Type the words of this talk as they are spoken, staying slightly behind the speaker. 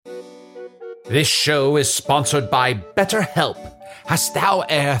This show is sponsored by BetterHelp. Hast thou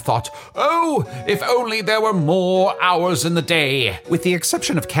e'er thought, oh, if only there were more hours in the day? With the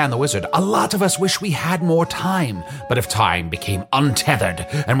exception of Can the Wizard, a lot of us wish we had more time. But if time became untethered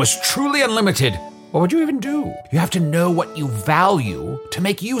and was truly unlimited, what would you even do? You have to know what you value to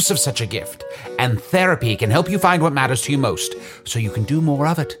make use of such a gift. And therapy can help you find what matters to you most, so you can do more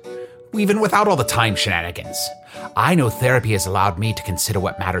of it, even without all the time shenanigans. I know therapy has allowed me to consider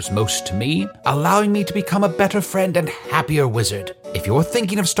what matters most to me, allowing me to become a better friend and happier wizard. If you're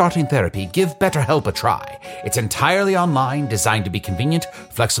thinking of starting therapy, give BetterHelp a try. It's entirely online, designed to be convenient,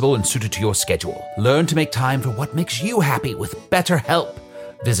 flexible, and suited to your schedule. Learn to make time for what makes you happy with BetterHelp.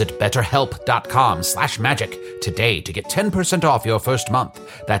 Visit betterhelp.com/magic today to get 10% off your first month.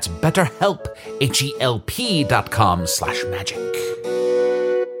 That's BetterHelp, HELP.com/magic.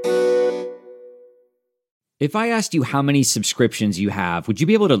 If I asked you how many subscriptions you have, would you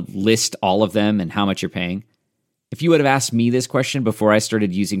be able to list all of them and how much you're paying? If you would have asked me this question before I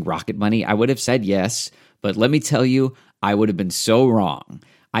started using Rocket Money, I would have said yes, but let me tell you, I would have been so wrong.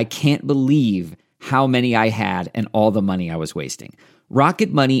 I can't believe how many I had and all the money I was wasting.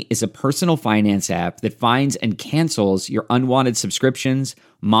 Rocket Money is a personal finance app that finds and cancels your unwanted subscriptions,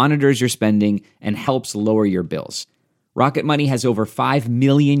 monitors your spending, and helps lower your bills. Rocket Money has over 5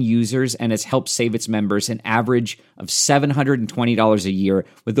 million users and has helped save its members an average of $720 a year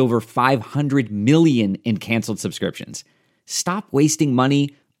with over 500 million in canceled subscriptions. Stop wasting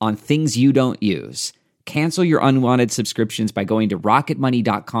money on things you don't use. Cancel your unwanted subscriptions by going to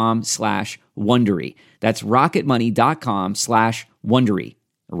rocketmoney.com/Wondery. That's rocketmoney.com/Wondery.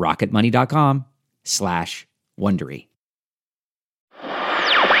 rocketmoney.com/Wondery.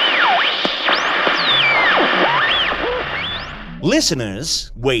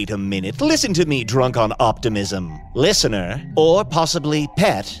 Listeners, wait a minute. Listen to me, drunk on optimism. Listener, or possibly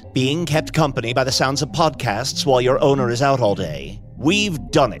pet, being kept company by the sounds of podcasts while your owner is out all day. We've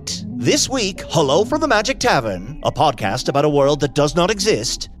done it. This week, Hello from the Magic Tavern, a podcast about a world that does not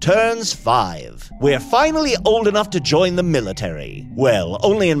exist, turns 5. We're finally old enough to join the military. Well,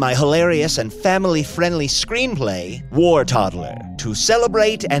 only in my hilarious and family-friendly screenplay, War Toddler. To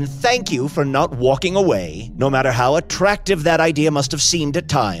celebrate and thank you for not walking away, no matter how attractive that idea must have seemed at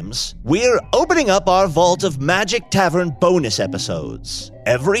times, we're opening up our vault of Magic Tavern bonus episodes.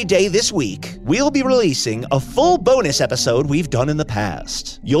 Every day this week, we'll be releasing a full bonus episode we've done in the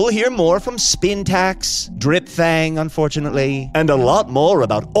past. You'll hear more from Spintax, Dripfang, unfortunately, and a lot more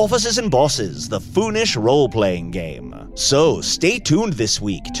about Offices and Bosses, the Foonish role-playing game. So stay tuned this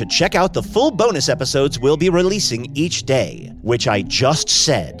week to check out the full bonus episodes we'll be releasing each day, which I just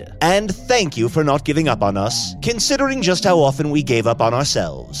said. And thank you for not giving up on us, considering just how often we gave up on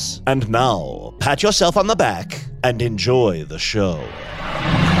ourselves. And now, pat yourself on the back and enjoy the show.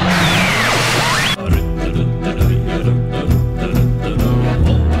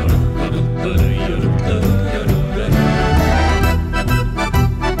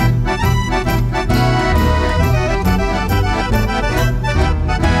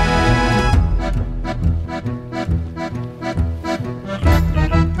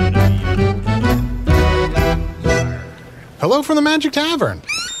 Hello from the Magic Tavern,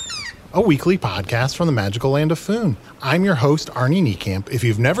 a weekly podcast from the magical land of Foon. I'm your host, Arnie Niekamp. If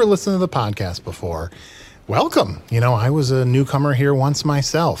you've never listened to the podcast before, welcome. You know, I was a newcomer here once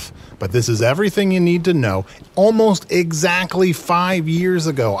myself, but this is everything you need to know. Almost exactly 5 years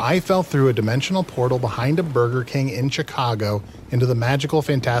ago, I fell through a dimensional portal behind a Burger King in Chicago into the magical,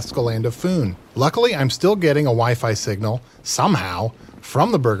 fantastical land of Foon. Luckily, I'm still getting a Wi-Fi signal, somehow,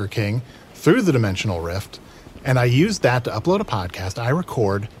 from the Burger King through the dimensional rift, and I used that to upload a podcast I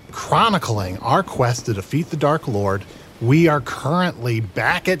record chronicling our quest to defeat the Dark Lord. We are currently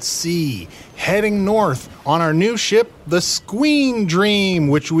back at sea, heading north on our new ship, the Squeen Dream,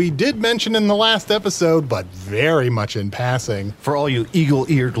 which we did mention in the last episode, but very much in passing. For all you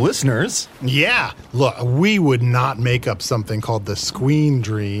eagle-eared listeners. Yeah, look, we would not make up something called the Squeen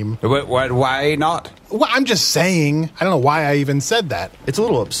Dream. Why not? Well, I'm just saying. I don't know why I even said that. It's a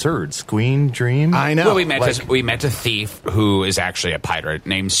little absurd. Squeen Dream? I know. Well, we met a thief who is actually a pirate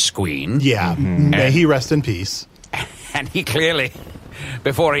named Squeen. Yeah, may he rest in peace. And he clearly,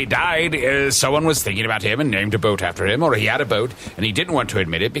 before he died, someone was thinking about him and named a boat after him, or he had a boat, and he didn't want to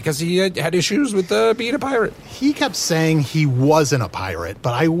admit it because he had issues with being a pirate. He kept saying he wasn't a pirate,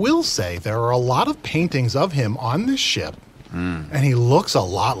 but I will say there are a lot of paintings of him on this ship, and he looks a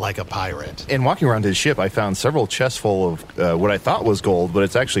lot like a pirate. In walking around his ship, I found several chests full of what I thought was gold, but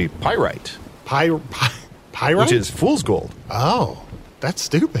it's actually pyrite. Pyrite? Which is fool's gold. Oh, that's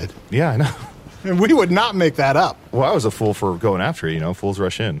stupid. Yeah, I know. And we would not make that up. Well, I was a fool for going after it, you know. Fools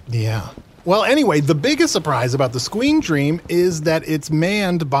rush in. Yeah. Well, anyway, the biggest surprise about the Squeen Dream is that it's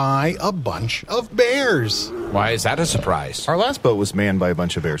manned by a bunch of bears. Why is that a surprise? Our last boat was manned by a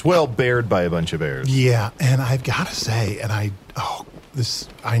bunch of bears. Well, bared by a bunch of bears. Yeah, and I've got to say, and I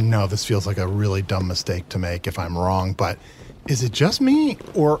know this feels like a really dumb mistake to make if I'm wrong, but is it just me,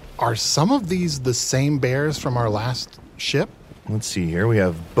 or are some of these the same bears from our last ship? Let's see here. We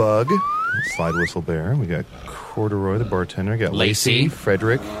have Bug, Slide Whistle Bear. We got Corduroy, the bartender. We got Lacey.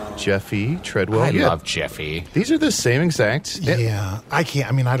 Frederick, Jeffy, Treadwell. I love Jeffy. These are the same exact. Yeah, I can't.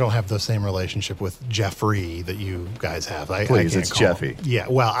 I mean, I don't have the same relationship with Jeffrey that you guys have. Please, it's Jeffy. Yeah,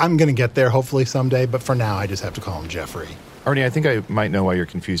 well, I'm going to get there hopefully someday, but for now, I just have to call him Jeffrey. Arnie, I think I might know why you're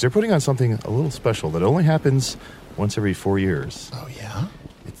confused. They're putting on something a little special that only happens once every 4 years. Oh, yeah?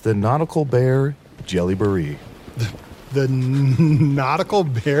 It's the Nautical Bear Jelly Beret. The Nautical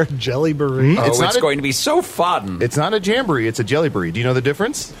Bear Jelly Beret? It's going to be so fun. It's not a jamboree, it's a jelly beret. Do you know the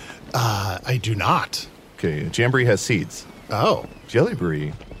difference? I do not. Okay, a jamboree has seeds. Oh. Jelly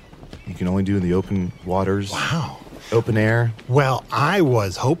beret, you can only do in the open waters. Wow. Open air. Well, I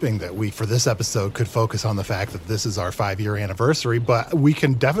was hoping that we, for this episode, could focus on the fact that this is our 5-year anniversary, but we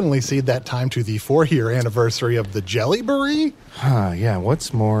can definitely cede that time to the 4-year anniversary of the Jelly Beret. Yeah,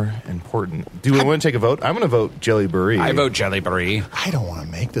 what's more important? Do we want to take a vote? I'm going to vote Jelly Beret. I vote Jelly Beret. I don't want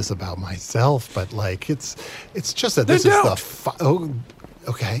to make this about myself, but like it's just that this is the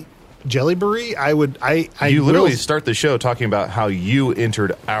okay. Jelly Beret, you literally start the show talking about how you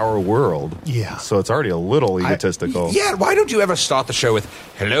entered our world. Yeah. So it's already a little egotistical. Yeah, why don't you ever start the show with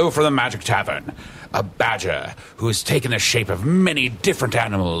 "Hello from the Magic Tavern"? A badger who has taken the shape of many different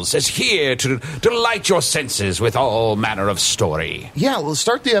animals is here to delight your senses with all manner of story. Yeah, we'll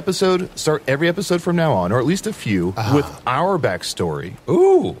start every episode from now on, or at least a few, with our backstory.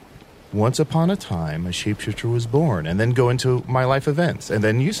 Ooh. Once upon a time, a shapeshifter was born, and then go into my life events, and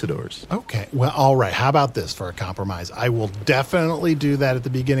then Usador's. Okay, well, all right. How about this for a compromise? I will definitely do that at the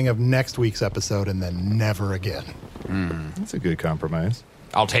beginning of next week's episode, and then never again. That's a good compromise.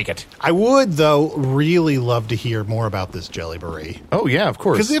 I'll take it. I would, though, really love to hear more about this Jelly Beret. Oh yeah, of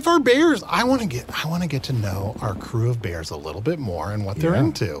course. Because if our bears, I want to get to know our crew of bears a little bit more and what they're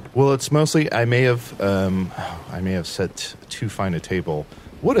into. Well, it's mostly I may have set too fine a table.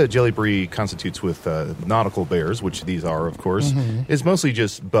 What a Jelly Beret constitutes with nautical bears, which these are, of course, is mostly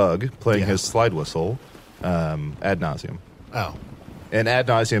just Bug playing his slide whistle ad nauseum. Oh. And ad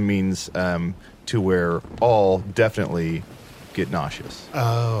nauseum means to where all definitely get nauseous.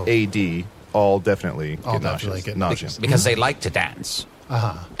 Oh. AD, all definitely All get definitely nauseous. get nauseous. Because they like to dance.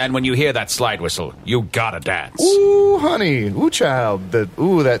 And when you hear that slide whistle, you gotta dance. Ooh, honey. Ooh, child. That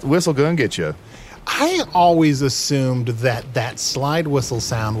whistle gonna get you. I always assumed that slide whistle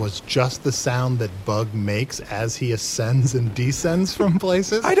sound was just the sound that Bug makes as he ascends and descends from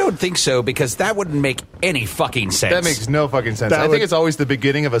places. I don't think so, because that wouldn't make any fucking sense. That makes no fucking sense. I think it's always the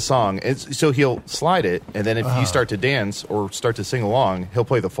beginning of a song. So he'll slide it, and then if you start to dance or start to sing along, he'll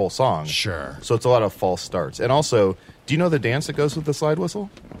play the full song. Sure. So it's a lot of false starts. And also, do you know the dance that goes with the slide whistle?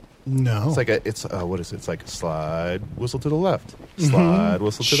 No. It's like what is it? It's like slide whistle to the left, slide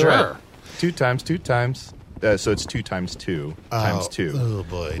whistle to the right. 2 times, 2 times. So it's 2 times 2 times 2. Oh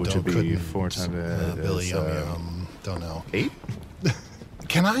boy, which would be 4 times. Billy Yum. Don't know. 8.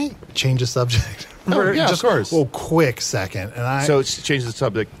 Can I change the subject? Oh, yeah, just of course. A quick second, and So it's change the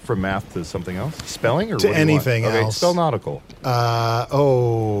subject from math to something else, spelling, or to what do you want? anything Okay, else. spell nautical.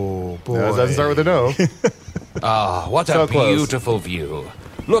 Oh boy, No, it doesn't start with an O. What So a close. beautiful view.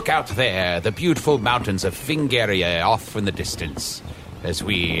 Look out there, the beautiful mountains of Fingaria off in the distance, as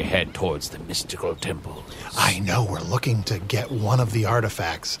we head towards the mystical temple. I know we're looking to get one of the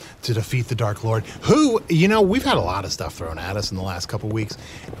artifacts to defeat the Dark Lord, who, we've had a lot of stuff thrown at us in the last couple weeks.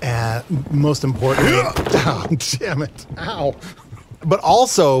 Most importantly, oh, damn it, ow. But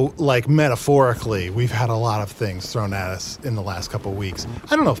also, like, metaphorically, we've had a lot of things thrown at us in the last couple weeks.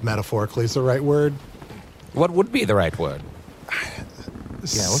 I don't know if metaphorically is the right word. What would be the right word?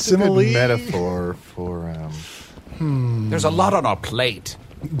 Yeah, what's Simile? a good metaphor for? There's a lot on our plate.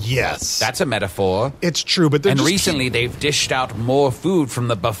 Yes. That's a metaphor. It's true, but And recently they've dished out more food from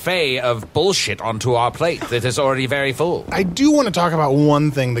the buffet of bullshit onto our plate that is already very full. I do want to talk about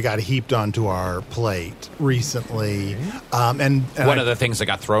one thing that got heaped onto our plate recently. And One of the things that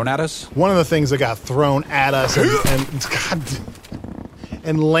got thrown at us? one of the things that got thrown at us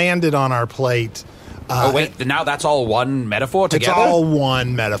and landed on our plate. Oh, wait, now that's all one metaphor It's together? all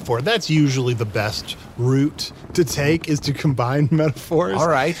one metaphor. That's usually the best route to take, is to combine metaphors. All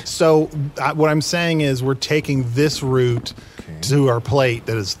right. So what I'm saying is we're taking this route to our plate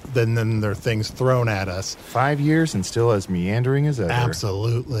that is then there are things thrown at us. 5 years and still as meandering as ever.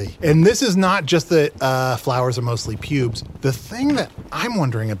 Absolutely. And this is not just that flowers are mostly pubes. The thing that I'm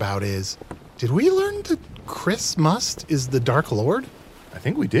wondering about is, did we learn that Chris Must is the Dark Lord? I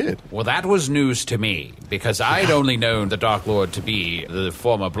think we did. Well, that was news to me, because I'd only known the Dark Lord to be the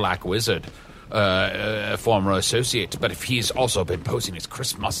former Black Wizard, former associate. But if he's also been posing as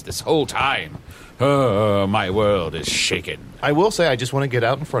Chris Must this whole time, my world is shaken. I will say, I just want to get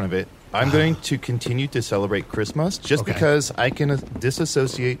out in front of it. I'm going to continue to celebrate Christmas just because I can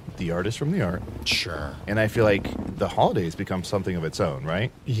disassociate the artist from the art. Sure. And I feel like the holidays become something of its own,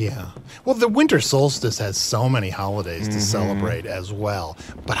 right? Yeah. Well, the winter solstice has so many holidays to celebrate as well.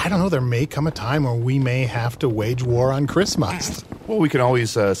 But I don't know, there may come a time where we may have to wage war on Christmas. Well, we can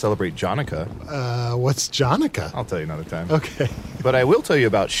always celebrate Jonica. What's Jonica? I'll tell you another time. Okay. But I will tell you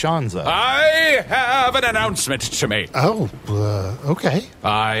about Shanza. I have an announcement to make. Oh, okay.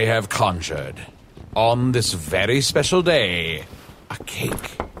 I have conjured, on this very special day, a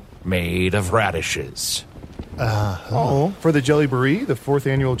cake made of radishes. Oh, for the Jelly Brie, the 4th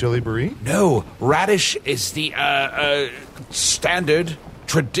annual Jelly Brie? No, radish is the standard,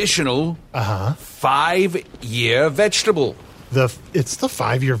 traditional 5-year vegetable. It's the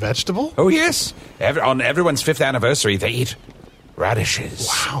 5-year vegetable? Oh, yes. On everyone's 5th anniversary, they eat radishes.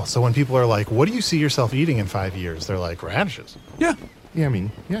 Wow. So when people are like, what do you see yourself eating in 5 years? They're like, radishes. Yeah. Yeah,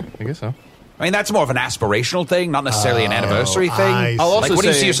 I guess so. I mean, that's more of an aspirational thing, not necessarily an anniversary thing. I see. I'll also Like, what do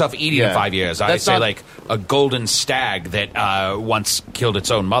you say- see yourself eating in yeah, 5 years? I that's say, not- like, a golden stag that once killed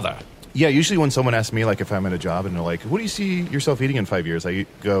its own mother. Yeah, usually when someone asks me, like, if I'm at a job and they're like, what do you see yourself eating in 5 years? I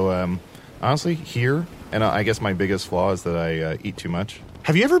go, honestly, here. And I guess my biggest flaw is that I eat too much.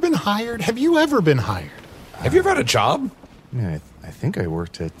 Have you ever been hired? Have you ever been hired? Have you ever had a job? Yeah, I think I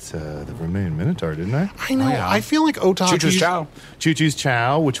worked at the Vermilion Minotaur, didn't I? I know. yeah. I feel like Otaku. Choo-choo's chow. Choo Choo's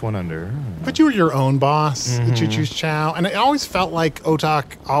Chow, which one under? But you were your own boss, the Choo Choo's Chow. And it always felt like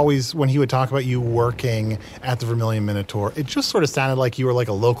Otak always, when he would talk about you working at the Vermilion Minotaur, it just sort of sounded like you were like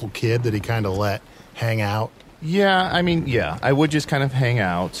a local kid that he kind of let hang out. Yeah, I mean, yeah. I would just kind of hang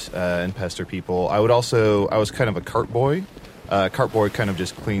out and pester people. I was kind of a cart boy. Cart boy kind of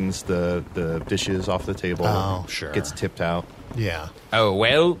just cleans the dishes off the table. Oh, sure. Gets tipped out. Yeah. Oh,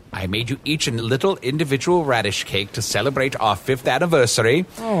 well, I made you each a little individual radish cake to celebrate our 5th anniversary.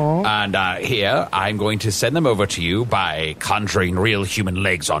 Aww. And here, I'm going to send them over to you by conjuring real human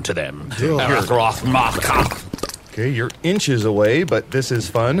legs onto them. Okay, you're inches away, but this is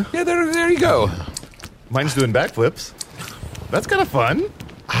fun. Yeah, there you go. Mine's doing backflips. That's kind of fun.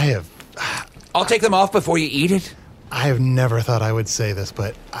 I'll take them off before you eat it. I have never thought I would say this,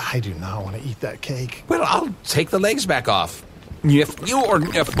 but I do not want to eat that cake. Well, I'll take the legs back off. If you or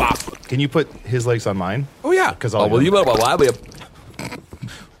if off. Can you put his legs on mine? Oh, yeah. 'Cause I'll I'll- you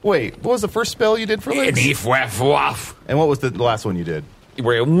Wait, what was the first spell you did for legs? And what was the last one you did?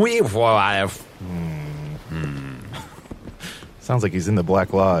 Sounds like he's in the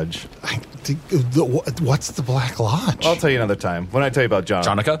Black Lodge. What's the Black Lodge? I'll tell you another time. When I tell you about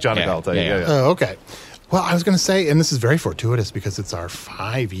Jonica, Yeah, I'll tell you. yeah. Yeah. Oh, okay. Well, I was going to say, and this is very fortuitous because it's our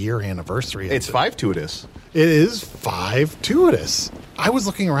 5-year anniversary. It's 5-tuitous. It is 5-tuitous. I was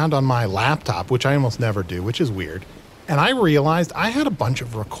looking around on my laptop, which I almost never do, which is weird. And I realized I had a bunch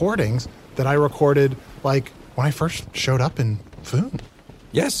of recordings that I recorded, like, when I first showed up in Foon.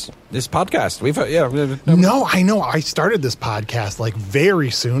 Yes, this podcast. No, I know. I started this podcast, like, very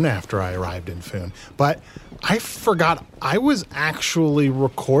soon after I arrived in Foon. But I forgot I was actually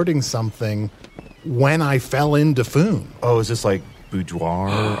recording something when I fell into Foon. Oh, is this like boudoir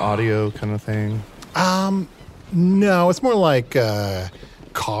audio kind of thing? No, it's more like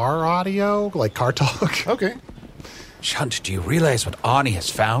car audio, like car talk. Okay. Shunt, do you realize what Arnie has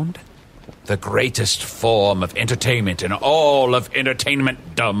found? The greatest form of entertainment in all of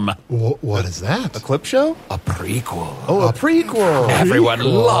entertainment-dom. What is that? A clip show? A prequel. Oh, a prequel. Everyone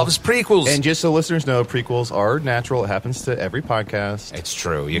loves prequels. And just so listeners know, prequels are natural. It happens to every podcast. It's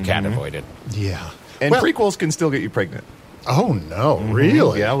true. You can't avoid it. Yeah. And Well- prequels can still get you pregnant. Oh, no,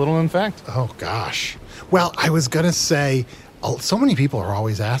 really? Yeah, a little known fact. Oh, gosh. Well, I was going to say, so many people are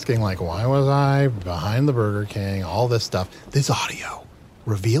always asking, like, why was I behind the Burger King, all this stuff. This audio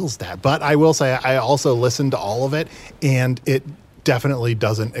reveals that. But I will say, I also listened to all of it, and it definitely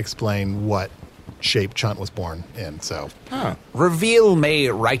doesn't explain what shape Chunt was born in. So, Reveal may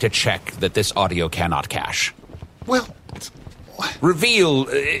write a check that this audio cannot cash. well, Reveal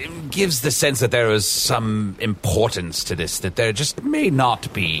gives the sense that there is some importance to this, that there just may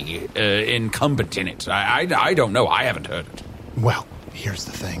not be incumbent in it. I don't know. I haven't heard it. well, here's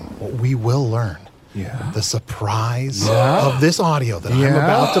the thing. What we will learn the surprise of this audio that I'm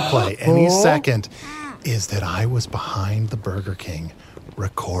about to play any second is that I was behind the Burger King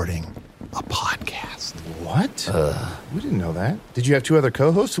recording a podcast. What? We didn't know that. Did you have two other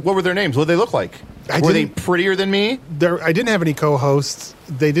co-hosts? What were their names? What did they look like? Were they prettier than me? I didn't have any co-hosts.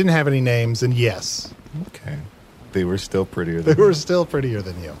 They didn't have any names, and yes. Okay. They were still prettier than They were still prettier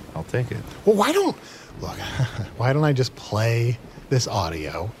than you. I'll take it. Well, why don't I just play this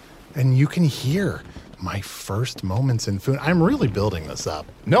audio and you can hear my first moments in food. I'm really building this up.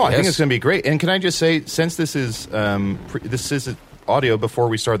 No, I think it's going to be great. And can I just say, since this is audio before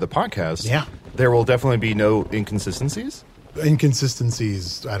we start the podcast, there will definitely be no inconsistencies.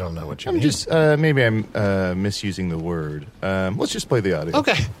 Inconsistencies, I don't know what you mean. Maybe I'm misusing the word. Let's just play the audio.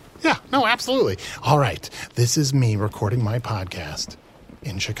 Okay. Yeah, no, absolutely. All right. This is me recording my podcast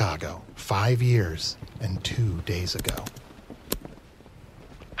in Chicago 5 years and 2 days ago.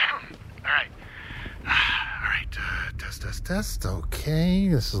 All right. Test. Okay.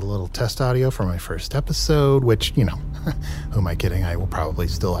 This is a little test audio for my first episode, which, who am I kidding? I will probably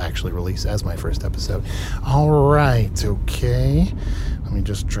still actually release as my first episode. All right. Okay. Let me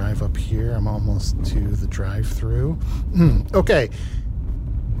just drive up here. I'm almost to the drive-thru. Okay.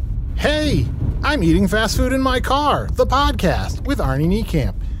 Hey, I'm eating fast food in my car, the podcast with Arnie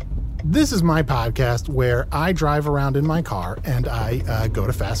Niekamp. This is my podcast where I drive around in my car and I go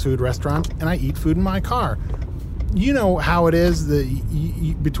to fast food restaurants and I eat food in my car. You know how it is that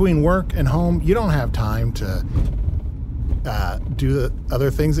between work and home, you don't have time to do the other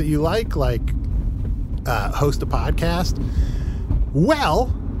things that you like host a podcast.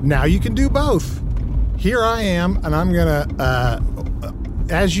 Well, now you can do both. Here I am, and I'm going to...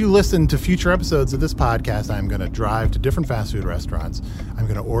 as you listen to future episodes of this podcast, I'm going to drive to different fast food restaurants. I'm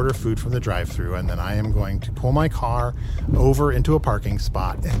going to order food from the drive-thru, and then I am going to pull my car over into a parking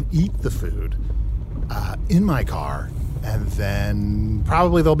spot and eat the food in my car. And then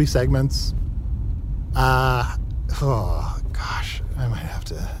probably there'll be segments. Oh, gosh. I might have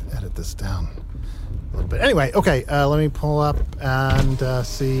to edit this down a little bit. Anyway, okay. Let me pull up and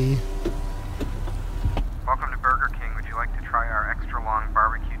see... Welcome to Burger King. Would you like to try our extra long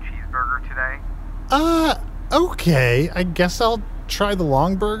barbecue cheeseburger today? Okay. I guess I'll try the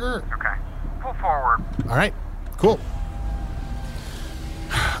long burger. Okay. Pull forward. All right. Cool.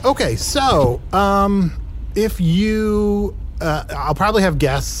 Okay, so, if you... I'll probably have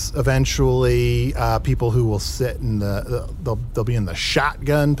guests eventually, people who will sit in they'll be in the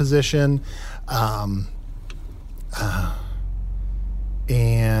shotgun position.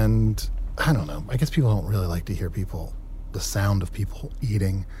 And... I don't know. I guess people don't really like to hear the sound of people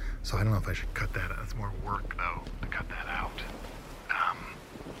eating. So I don't know if I should cut that out. It's more work, though, to cut that out.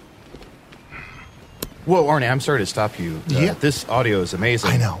 Whoa, Arnie, I'm sorry to stop you. This audio is amazing.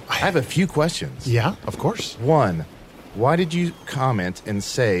 I know. I have a few questions. Yeah, of course. One, why did you comment and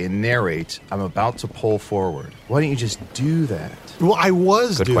say and narrate, I'm about to pull forward? Why didn't you just do that? Well, I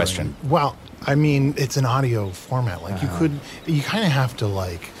was Good question. Well, I mean, it's an audio format. Like, you kind of have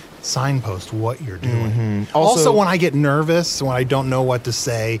to, signpost what you're doing. Mm-hmm. Also, when I get nervous, when I don't know what to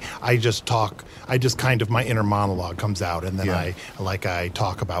say, I just talk. I just kind of, my inner monologue comes out, and then I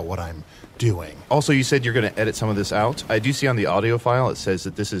talk about what I'm doing. Also, you said you're going to edit some of this out. I do see on the audio file it says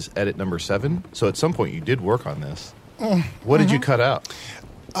that this is edit number 7. So at some point you did work on this. What did you cut out?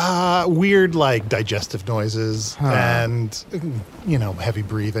 Weird, digestive noises and, heavy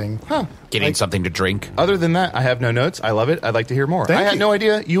breathing. Getting something to drink. Other than that, I have no notes. I love it. I'd like to hear more. I had no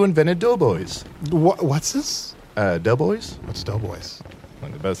idea you invented Doughboys. What's this? Doughboys? What's Doughboys?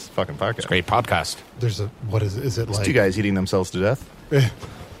 One of the best fucking podcasts. It's a great podcast. What is it? Is it It's two guys eating themselves to death.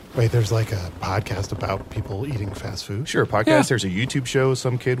 Wait, there's a podcast about people eating fast food? Sure, podcast. Yeah. There's a YouTube show,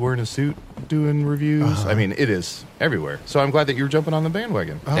 some kid wearing a suit doing reviews. I mean, it is everywhere. So I'm glad that you're jumping on the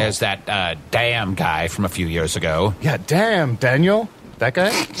bandwagon. Oh. There's that damn guy from a few years ago. Yeah, damn, Daniel. That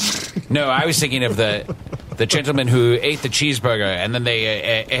guy? No, I was thinking of the gentleman who ate the cheeseburger and then they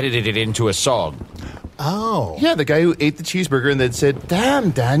edited it into a song. Oh. Yeah, the guy who ate the cheeseburger and then said,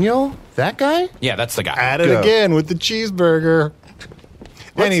 damn, Daniel. That guy? Yeah, that's the guy. At it again with the cheeseburger.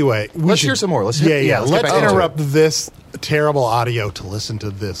 Anyway, let's hear some more. Let's interrupt this terrible audio to listen to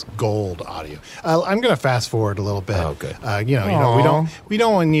this gold audio. I'm going to fast forward a little bit. Oh, good. We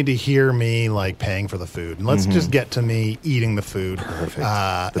don't need to hear me paying for the food. And let's just get to me eating the food.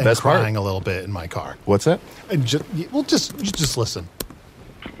 Perfect. The best crying a little bit in my car. What's that? Just listen.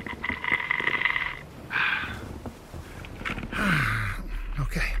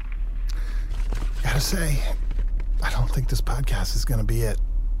 Okay. Gotta say, I don't think this podcast is going to be it.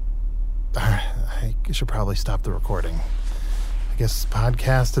 I should probably stop the recording. I guess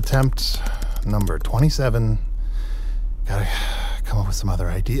podcast attempt number 27. Gotta come up with some other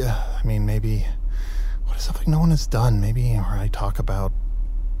idea. I mean, maybe... What is something no one has done? Maybe where I talk about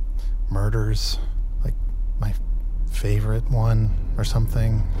murders, like my favorite one or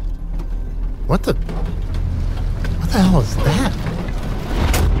something. What the hell is that?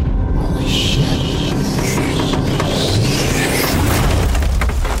 Holy shit.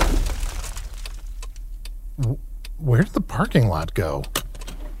 Where did the parking lot go?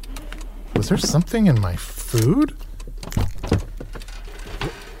 Was there something in my food?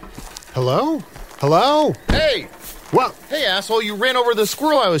 Hello? Hello? Hey! What? Hey, asshole, you ran over the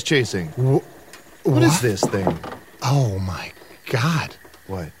squirrel I was chasing. What is this thing? Oh my God.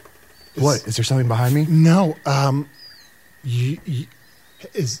 What? What? Is there something behind me? No,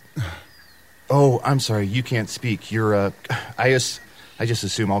 Oh, I'm sorry, you can't speak. You're, I just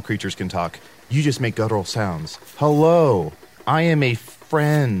assume all creatures can talk. You just make guttural sounds. Hello, I am a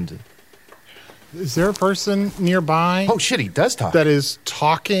friend. Is there a person nearby Oh, shit, he does talk. that is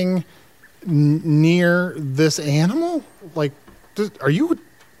talking near this animal? Like, are you...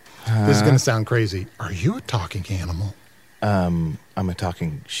 This is going to sound crazy. Are you a talking animal? I'm a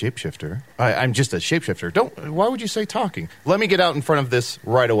talking shapeshifter. I'm just a shapeshifter. Why would you say talking? Let me get out in front of this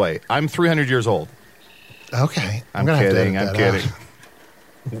right away. I'm 300 years old. Okay. I'm gonna kidding. have I'm to edit kidding.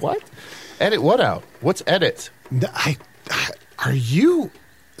 that out. What? Edit what out? What's edit? Are you...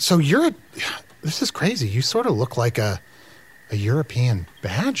 So you're... This is crazy. You sort of look like a European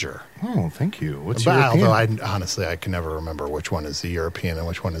badger. Oh, thank you. What's But European? although honestly, I can never remember which one is the European and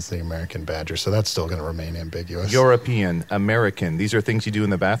which one is the American badger, so that's still going to remain ambiguous. European, American. These are things you do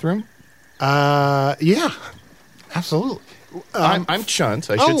in the bathroom? Yeah, absolutely. I'm Chunt,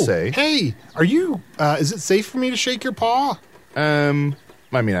 I should say. Hey, are you, is it safe for me to shake your paw? I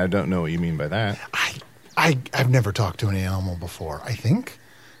mean, I don't know what you mean by that. I've never talked to an animal before. I think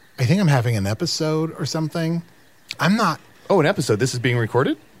I'm having an episode or something. I'm not. Oh, an episode. This is being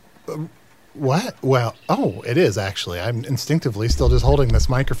recorded? What? Well, it is actually. I'm instinctively still just holding this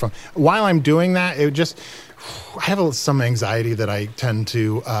microphone. While I'm doing that, I have some anxiety that it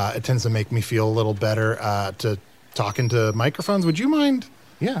tends to make me feel a little better to talk into microphones. Would you mind?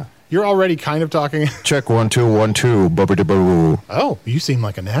 Yeah. You're already kind of talking. Check 1 2 1 2. Oh, you seem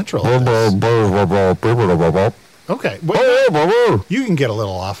like a natural. at this. Okay. You can get a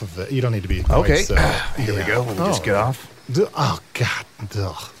little off of it. You don't need to be quite Okay. so. Here we go. We'll just get off. Oh, God.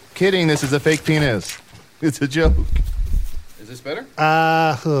 Ugh. Kidding. This is a fake penis. It's a joke. Is this better?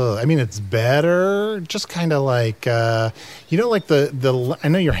 I mean, it's better. Just kind of like, like the. I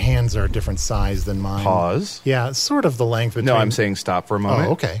know your hands are a different size than mine. Pause. Yeah, it's sort of the length between. No, I'm saying stop for a moment.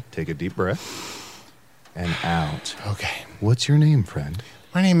 Oh, okay. Take a deep breath. And out. Okay. What's your name, friend?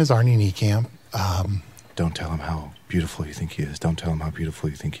 My name is Arnie Niekamp. Don't tell him how beautiful you think he is. Don't tell him how beautiful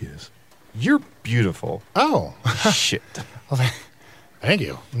you think he is. You're beautiful. Oh. Shit. Well, thank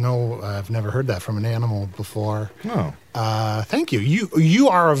you. No, I've never heard that from an animal before. Oh. Thank you. You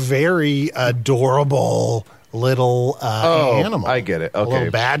are a very adorable little animal. I get it. Okay. A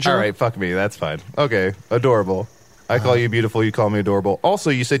little badger. All right, fuck me. That's fine. Okay, adorable. I call you beautiful. You call me adorable. Also,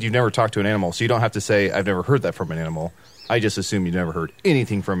 you said you've never talked to an animal, so you don't have to say, I've never heard that from an animal. I just assume you've never heard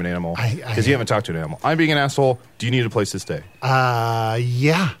anything from an animal because you haven't talked to an animal. I'm being an asshole. Do you need a place to stay?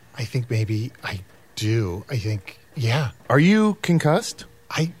 Yeah. I think maybe I do. Yeah. Are you concussed?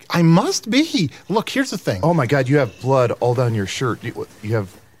 I must be. Look, here's the thing. Oh my God, you have blood all down your shirt.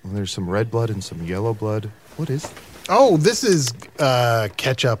 There's some red blood and some yellow blood. What is? Oh, this is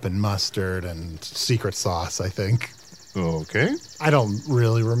ketchup and mustard and secret sauce, I think. Okay. I don't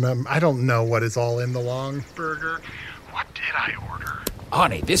really remember. I don't know what is all in the long burger. What did I order?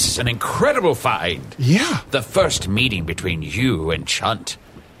 Arnie, this is an incredible find. Yeah. The first meeting between you and Chunt.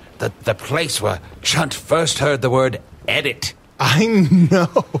 The place where Chunt first heard the word edit. I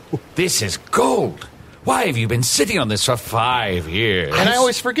know. This is gold. Why have you been sitting on this for 5 years? And I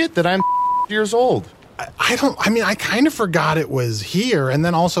always forget that I'm years old. I kind of forgot it was here. And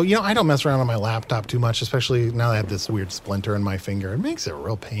then also, I don't mess around on my laptop too much, especially now that I have this weird splinter in my finger. It makes it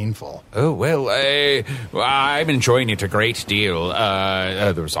real painful. Oh, well, I'm enjoying it a great deal.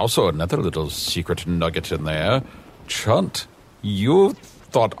 There was also another little secret nugget in there. Chunt, you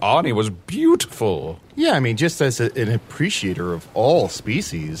thought Arnie was beautiful. Yeah, I mean, just as an appreciator of all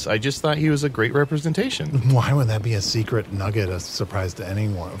species, I just thought he was a great representation. Why would that be a secret nugget, a surprise to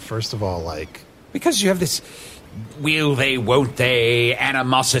anyone? First of all, Because you have this will they, won't they,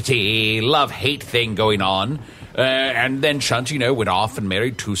 animosity, love-hate thing going on. And then Chunt, went off and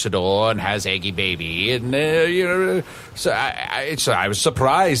married Tussador and has Eggy Baby. And, so I was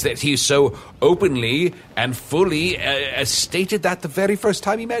surprised that he so openly and fully stated that the very first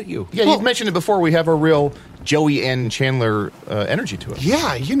time he met you. Yeah, you've mentioned it before. We have a real Joey and Chandler energy to it.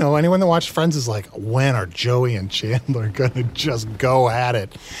 Yeah, anyone that watched Friends is like, when are Joey and Chandler going to just go at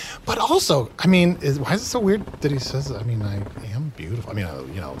it? But also, why is it so weird that he says, I am beautiful.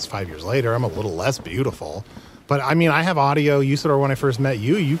 It's 5 years later. I'm a little less beautiful. But, I have audio. You said when I first met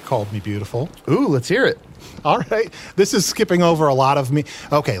you, you called me beautiful. Ooh, let's hear it. All right. This is skipping over a lot of me.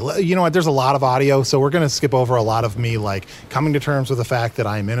 Okay, you know what? There's a lot of audio, so we're going to skip over a lot of me, like, coming to terms with the fact that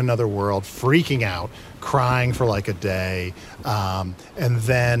I'm in another world, freaking out, crying for like a day, and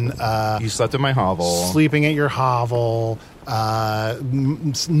then... you slept in my hovel. Sleeping at your hovel,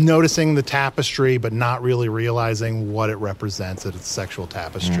 noticing the tapestry, but not really realizing what it represents, that it's sexual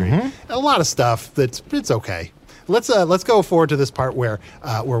tapestry. Mm-hmm. A lot of stuff it's okay. Let's go forward to this part where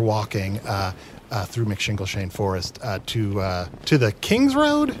we're walking through McShingleshane Forest to the King's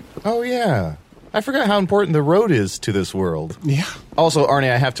Road. Oh, yeah. I forgot how important the road is to this world. Yeah. Also, Arnie,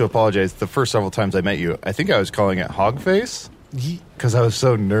 I have to apologize. The first several times I met you, I think I was calling it Hogface because I was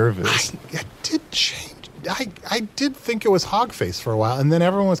so nervous. I did change. I did think it was Hogface for a while, and then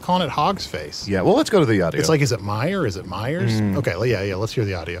everyone was calling it Hog's Face. Yeah, well, let's go to the audio. It's like, is it Meyer? Is it Myers? Okay, yeah, let's hear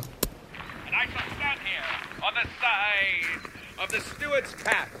the audio. And I shall stand here on the side of the steward's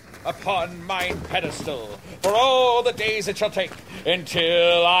path upon mine pedestal for all the days it shall take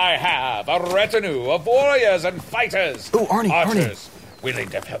until I have a retinue of warriors and fighters. Ooh, archers, willing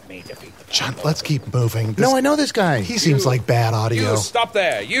to help me defeat the John, let's keep moving. No, I know this guy. He seems like bad audio. You stop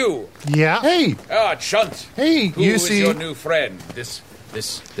there, you. Yeah? Hey. Chunt. Hey, Who you is see... your new friend, this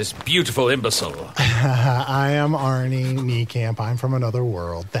beautiful imbecile? I am Arnie Niekamp. I'm from another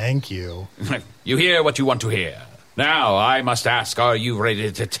world. Thank you. You hear what you want to hear. Now, I must ask, are you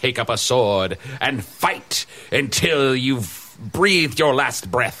ready to take up a sword and fight until you've breathed your last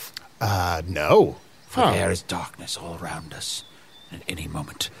breath? No. For there is darkness all around us. At any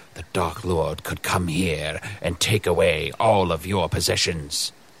moment, the Dark Lord could come here and take away all of your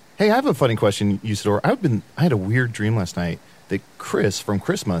possessions. Hey, I have a funny question, Usador. I had a weird dream last night that Chris from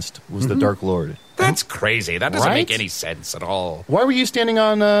Christmas was the Dark Lord. That's crazy. That doesn't Right? make any sense at all. Why were you standing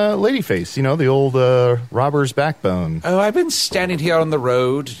on Ladyface? The old robber's backbone. Oh, I've been standing here on the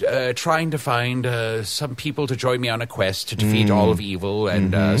road, trying to find some people to join me on a quest to defeat all of evil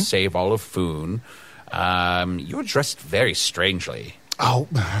and save all of Foon. You're dressed very strangely. Oh,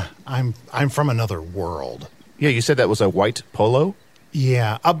 I'm from another world. Yeah, you said that was a white polo?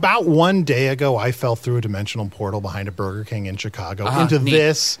 Yeah, about 1 day ago, I fell through a dimensional portal behind a Burger King in Chicago into neat.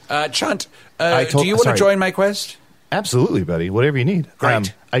 this. Chunt, do you want to join my quest? Absolutely, buddy. Whatever you need.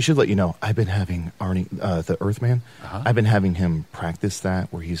 Great. I should let you know, I've been having Arnie, the Earthman, I've been having him practice that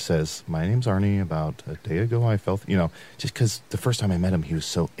where he says, my name's Arnie, about a day ago I felt, just because the first time I met him, he was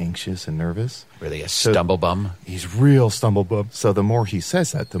so anxious and nervous. Really a stumble bum? He's real stumble bum. So the more he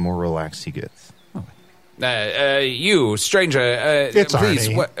says that, the more relaxed he gets. You, stranger, It's please,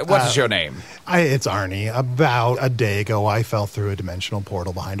 Arnie. what is your name? It's Arnie. About a day ago, I fell through a dimensional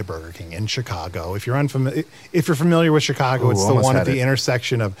portal behind a Burger King in Chicago. If you're familiar with Chicago, it's the one at the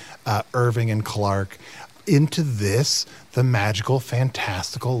intersection of Irving and Clark, into the magical,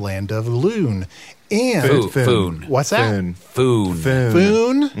 fantastical land of Loon. And Foon. What's that? Foon. Foon.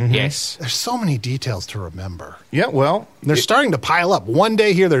 Foon? Mm-hmm. Yes. There's so many details to remember. Yeah, well... They're starting to pile up. One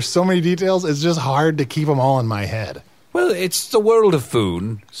day here, there's so many details, it's just hard to keep them all in my head. Well, it's the world of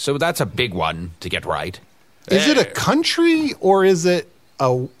Foon, so that's a big one to get right. Is it a country, or is it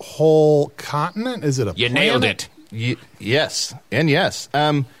a whole continent? Is it a You planet? nailed it. Yes, and yes.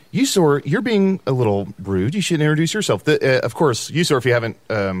 Usor, you're being a little rude. You should introduce yourself. Of course, Usor, if you haven't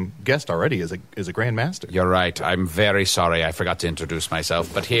guessed already, is a Grand Master. You're right. I'm very sorry I forgot to introduce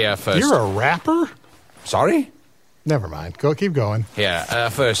myself, but here first... You're a rapper? Sorry? Never mind. Keep going. Here,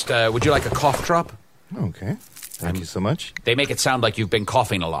 first, would you like a cough drop? Okay. Thank you so much. They make it sound like you've been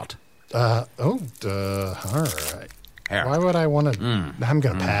coughing a lot. All right. Here. Why would I want to... I'm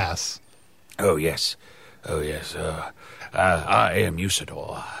going to pass. Oh, yes. I am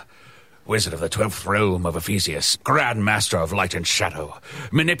Usador, wizard of the 12th realm of Ephesius, Grand Master of light and shadow,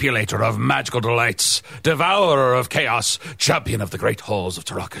 manipulator of magical delights, devourer of chaos, champion of the great halls of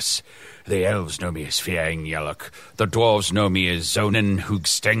Tarakas. The elves know me as Fiang Yaluk, the dwarves know me as Zonin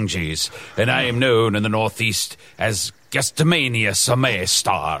Hoogstengis, and I am known in the northeast as Gestamania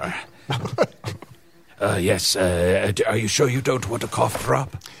Samaestar. Yes, are you sure you don't want a cough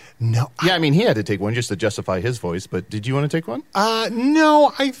drop? No. Yeah, I mean, he had to take one just to justify his voice, but did you want to take one?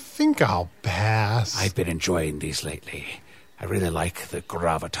 No, I think I'll pass. I've been enjoying these lately. I really like the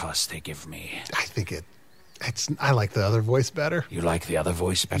gravitas they give me. I think I like the other voice better. You like the other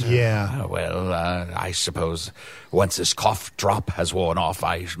voice better? Yeah. Well, I suppose once this cough drop has worn off,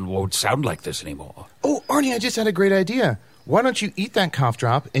 I won't sound like this anymore. Oh, Arnie, I just had a great idea. Why don't you eat that cough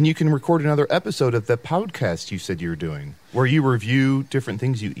drop and you can record another episode of the podcast you said you were doing, where you review different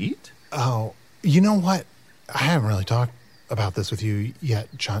things you eat? Oh, you know what? I haven't really talked about this with you yet,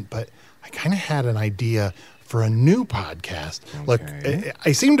 Chunt, but I kind of had an idea for a new podcast. Okay. Look,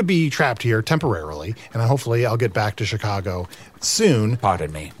 I seem to be trapped here temporarily, and hopefully I'll get back to Chicago soon.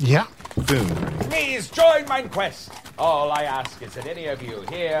 Pardon me. Yeah. Boom. Please join mine quest. All I ask is that any of you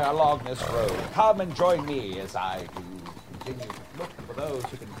here along this road come and join me as I do continue to look for those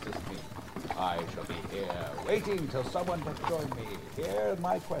who can assist me. I shall be here waiting till someone can join me here in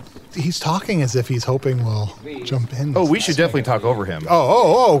my quest. He's talking as if he's hoping we'll jump in. Oh, we should definitely talk over him.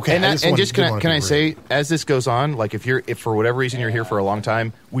 Okay. And can I say, as this goes on, like if for whatever reason you're here for a long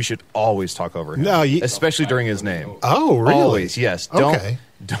time, we should always talk over him. No, especially during his name. Oh, really? Always, yes. Okay.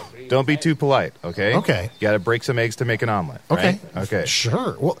 Don't be too polite, okay? Okay. You got to break some eggs to make an omelet. Okay. Right? Okay.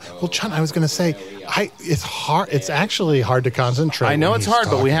 Sure. Well, Chunt, I was going to say, it's hard. It's actually hard to concentrate. I know when it's he's hard,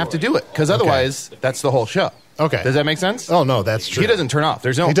 but we talking. have to do it because otherwise, that's the whole show. Okay. Does that make sense? Oh no, that's true. He doesn't turn off.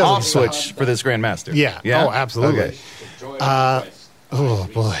 There's no He doesn't off switch for this Grandmaster. Yeah. Yeah. Oh, absolutely. Okay. Oh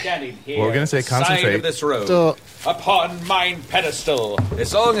boy. Well, we're gonna say Side concentrate. of this road, So- upon mine pedestal.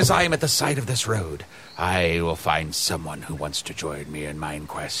 As long as I am at the side of this road, I will find someone who wants to join me in mine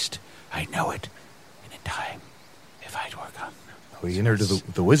quest. I know it. And in time, if I'd work on. We enter to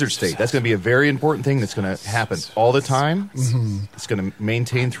the wizard state. That's going to be a very important thing that's going to happen all the time. Mm-hmm. It's going to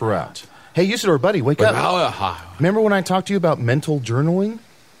maintain throughout. Hey, Usador, buddy, wake up. Remember when I talked to you about mental journaling?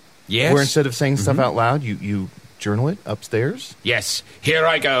 Yes. Where instead of saying stuff out loud, you journal it upstairs? Yes. Here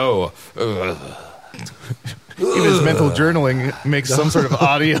I go. Even his mental journaling makes some sort of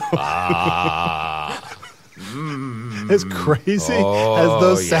audio. As crazy as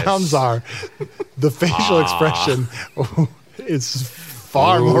those sounds are, the facial expression is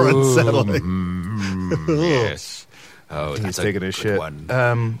far more unsettling. Yes. Oh, He's that's taking a good shit.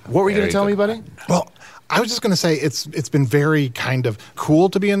 one. What were you going Very to tell me, good buddy? one. Well, I was just going to say it's been very kind of cool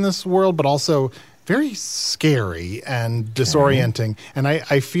to be in this world, but also very scary and disorienting. And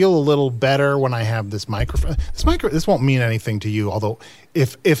I feel a little better when I have this microphone. This won't mean anything to you, although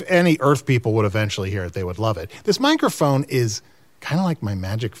if any Earth people would eventually hear it, they would love it. This microphone is kind of like my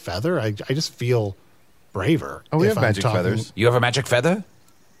magic feather. I just feel braver. Oh, we if have I'm magic talking- feathers. You have a magic feather?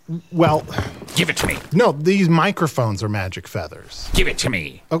 Well, Give it to me. no, these microphones are magic feathers. Give it to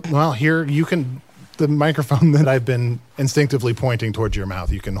me. Oh, well, here you can. The microphone that I've been instinctively pointing towards your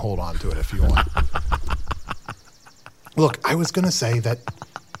mouth, you can hold on to it if you want. Look, I was going to say that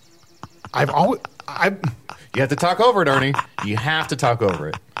I You have to talk over it, Ernie. You have to talk over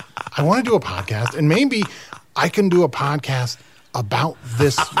it. want to do a podcast, and maybe I can do a podcast about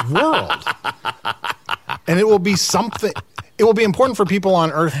this world. And it will be something. It will be important for people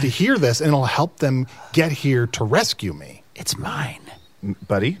on Earth to hear this, and it'll help them get here to rescue me. It's mine.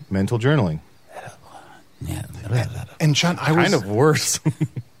 Buddy, mental journaling. Yeah. And Chunt, Kind of worse.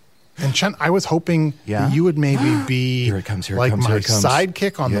 And Chunt, I was hoping Yeah? that you would maybe be Here it comes, here it like comes, here my it comes.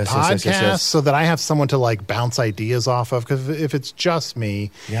 sidekick on Yes, the yes, podcast, yes, yes. so that I have someone to like bounce ideas off of. Because if it's just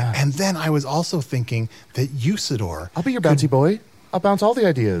me, Yeah. And then I was also thinking that Usador, I'll be your bouncy boy. I'll bounce all the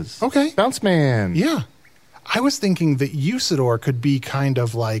ideas. Okay. Bounce man. yeah, I was thinking that Usador could be kind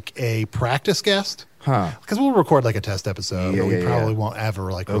of like a practice guest. Huh. Because we'll record like a test episode, Yeah, but we yeah, probably yeah. won't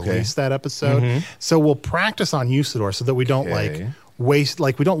ever like Okay. release that episode. So we'll practice on Usador so that we don't like Okay. waste,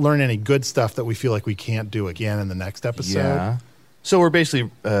 like we don't learn any good stuff that we feel like we can't do again in the next episode. Yeah. So we're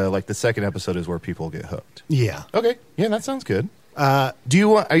basically like the second episode is where people get hooked. Yeah. Okay. Yeah, that sounds good. Are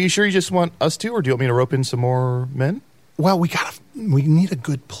you sure you just want us to, or do you want me to rope in some more men? Well, we need a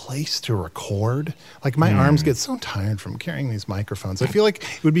good place to record. Like my arms get so tired from carrying these microphones. I feel like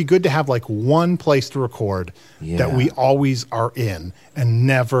it would be good to have like one place to record that we always are in and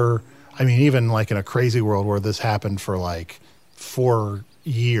never, I mean, even like in a crazy world where this happened for like 4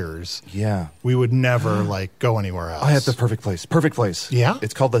 years, Yeah. we would never like go anywhere else. I have the perfect place. Perfect place. Yeah?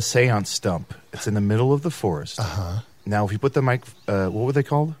 It's called the Seance Stump. It's in the middle of the forest. Uh-huh. Now, if you put the what were they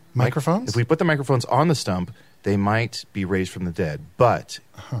called? Microphones? If we put the microphones on the stump, they might be raised from the dead. But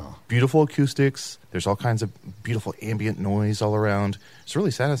beautiful acoustics. There's all kinds of beautiful ambient noise all around. It's really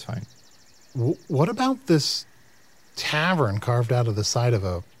satisfying. What about this tavern carved out of the side of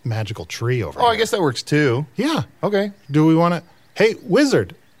a magical tree over Oh, here? I guess that works too. Yeah. Okay. Do we want to? Hey,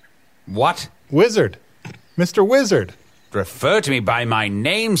 wizard. What? Wizard. Mr. Wizard. Refer to me by my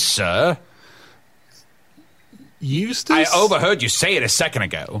name, sir. Eustace? I overheard you say it a second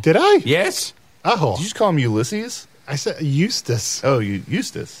ago. Did I? Yes? Oh. Did you just call him Ulysses? I said Eustace. Oh,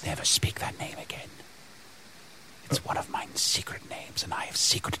 Eustace. Never speak that name again. It's one of my secret names, and I have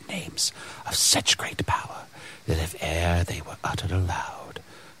secret names of such great power that if e'er they were uttered aloud,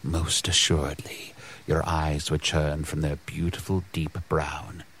 most assuredly your eyes would turn from their beautiful deep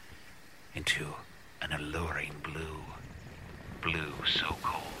brown into an alluring blue, blue so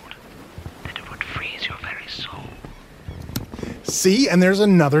cold that it would freeze your very soul. See, and there's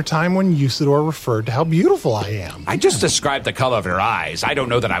another time when Usador referred to how beautiful I am. I just described the color of your eyes. I don't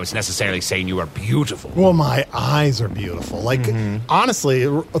know that I was necessarily saying you were beautiful. Well, my eyes are beautiful. Like, honestly,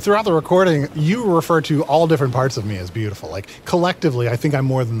 throughout the recording, you refer to all different parts of me as beautiful. Like, collectively, I think I'm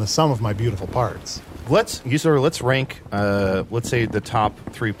more than the sum of my beautiful parts. Let's rank, let's say, the top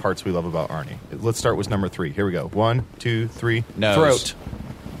 3 parts we love about Arnie. Let's start with number 3. Here we go. 1, 2, 3. Nose. Throat.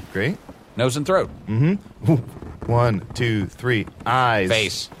 Great. Nose and throat. 1, 2, 3. Eyes.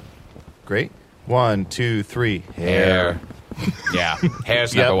 Face. Great. 1, 2, 3. Hair. Yeah,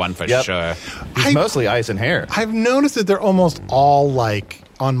 hair's Yep, number one for yep. sure. It's mostly eyes and hair. I've noticed that they're almost all, like,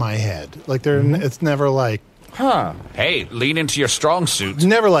 on my head. Like, they're it's never, like, Huh. Hey, lean into your strong suit.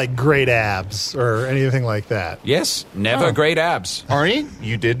 never, like, great abs or anything like that. Yes, never great abs. Arnie,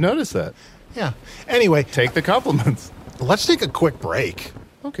 you did notice that. Yeah. Anyway, Take the compliments. let's take a quick break.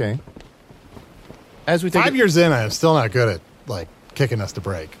 Okay. As we take 5 years in, I'm still not good at, like, kicking us to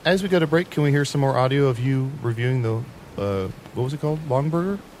break. As we go to break, can we hear some more audio of you reviewing the, what was it called? Long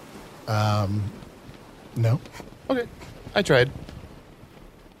Burger? No? Okay. I tried.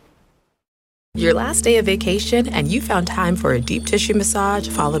 Your last day of vacation and you found time for a deep tissue massage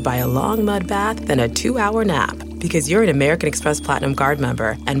followed by a long mud bath, then a 2-hour nap. Because you're an American Express Platinum Card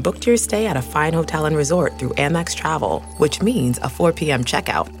member and booked your stay at a fine hotel and resort through Amex Travel, which means a 4 p.m.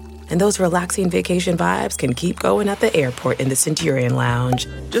 checkout. And those relaxing vacation vibes can keep going at the airport in the Centurion Lounge.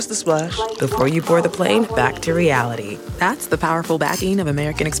 Just a splash before you board the plane back to reality. That's the powerful backing of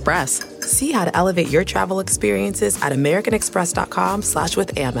American Express. See how to elevate your travel experiences at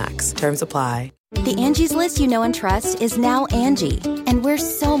americanexpress.com/withAmex. Terms apply. The Angie's List you know and trust is now Angie, and we're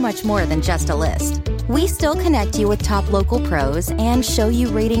so much more than just a list. We still connect you with top local pros and show you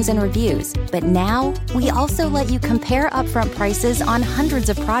ratings and reviews, but now we also let you compare upfront prices on hundreds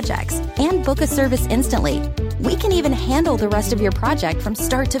of projects and book a service instantly. We can even handle the rest of your project from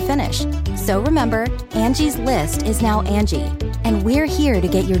start to finish. So remember, Angie's List is now Angie, and we're here to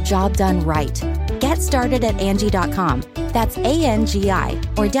get your job done right. Get started at Angie.com. That's ANGI,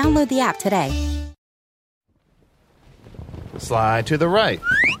 or download the app today. Slide to the right.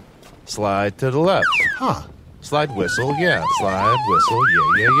 Slide to the left. Huh. Slide whistle, yeah. Slide whistle,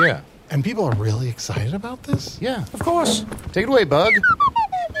 yeah. And people are really excited about this? Yeah, of course. Take it away, Bug.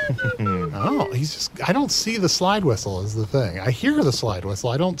 Oh, I don't see the slide whistle is the thing. I hear the slide whistle.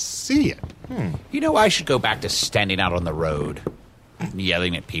 I don't see it. You know, I should go back to standing out on the road,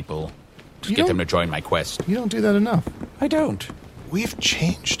 yelling at people to get them to join my quest. You don't do that enough. I don't. We've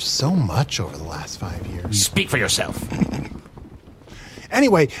changed so much over the last 5 years. Speak for yourself.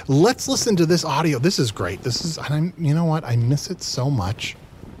 Anyway, let's listen to this audio. This is great. You know what? I miss it so much.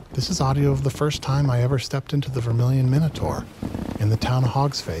 This is audio of the first time I ever stepped into the Vermilion Minotaur in the town of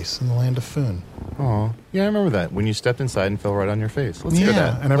Hogsface in the land of Foon. Oh, yeah, I remember that. When you stepped inside and fell right on your face. Let's hear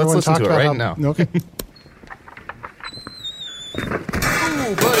that. And everyone Let's listen talked to it about right now. Okay.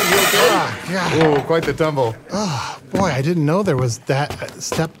 Oh, buddy, you okay? Yeah. Oh, quite the tumble. Boy, I didn't know there was that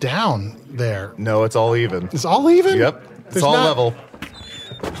step down there. No, it's all even. It's all even? Yep. It's There's all not- level.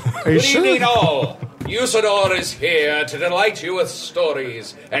 Are you Good sure? evening, all. Usador is here to delight you with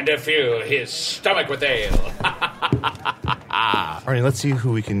stories and to fill his stomach with ale. Arnie, let's see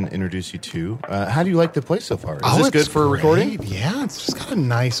who we can introduce you to. How do you like the place so far? Is Oh, this it's good for great. recording? Yeah, it's just got a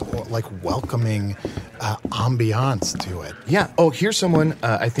nice, like, welcoming ambiance to it. Yeah. Oh, here's someone.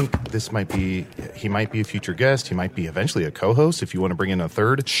 I think he might be a future guest. He might be eventually a co-host if you want to bring in a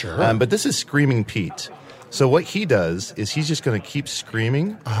third. Sure. But this is Screaming Pete. So what he does is he's just going to keep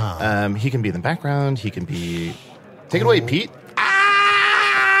screaming. He can be in the background. He can be... Take it away, Pete.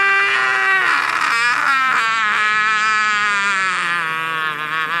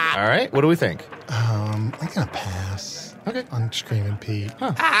 All right. What do we think? I'm going to pass. Okay. On Screaming Pete.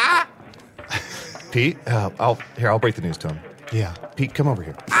 Pete, I'll break the news to him. Yeah. Pete, come over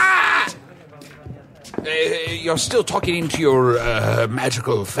here. You're still talking into your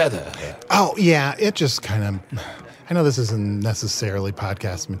magical feather. Oh, yeah, it just kind of... I know this isn't necessarily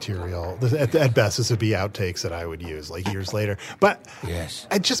podcast material. At best, this would be outtakes that I would use like years later. But Yes.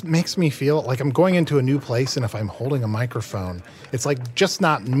 it just makes me feel like I'm going into a new place, and if I'm holding a microphone, it's like just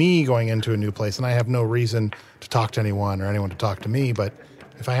not me going into a new place, and I have no reason to talk to anyone or anyone to talk to me. But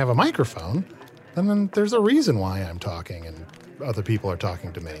if I have a microphone, then there's a reason why I'm talking and other people are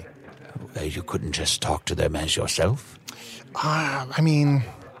talking to me. You couldn't just talk to them as yourself? I mean,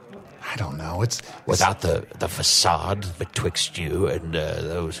 I don't know. It's Without the facade betwixt you and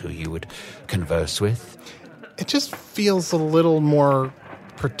those who you would converse with? it just feels a little more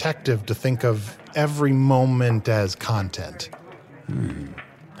protective to think of every moment as content.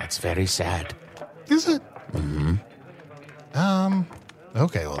 That's very sad. Is it? Mm-hmm.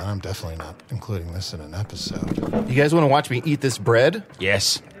 Okay, well, then I'm definitely not including this in an episode. You guys want to watch me eat this bread?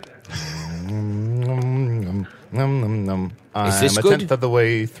 Yes. Nom, nom, nom. Is this I'm good? a tenth of the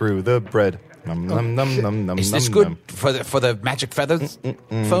way through the bread. Nom, nom, nom, nom, nom, Is this nom, good nom. for the magic feathers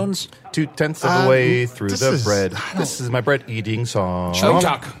phones? 2/10 of the way through this the is- bread. I don't- This is my bread eating song.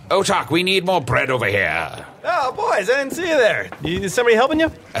 Otak, we need more bread over here. Oh, boys, I didn't see you there. Is somebody helping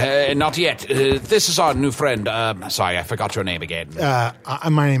you? Not yet. This is our new friend. Sorry, I forgot your name again.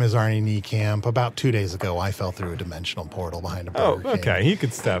 My name is Arnie Niekamp. About 2 days ago, I fell through a dimensional portal behind a Oh, Burger King. okay. You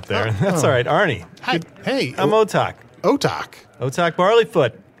could stop there. That's all right. Arnie. Hey, I'm Otak. Otak. Otak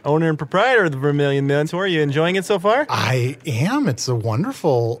Barleyfoot, owner and proprietor of the Vermilion Minotaur. Are you enjoying it so far? I am. It's a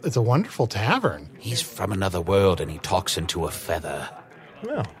wonderful tavern. He's from another world and he talks into a feather.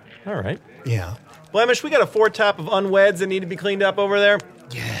 Oh, all right. Yeah. Blemish, we got a 4-top of unweds that need to be cleaned up over there.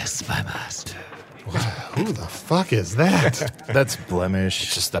 Yes, my master. Who the fuck is that? That's Blemish.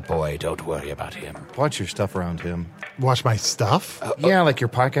 It's just the boy. Don't worry about him. Watch your stuff around him. Watch my stuff? Yeah, like your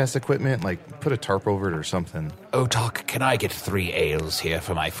podcast equipment. Like put a tarp over it or something. Otak, can I get 3 ales here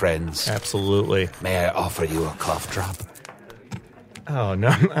for my friends? Absolutely. May I offer you a cough drop? Oh,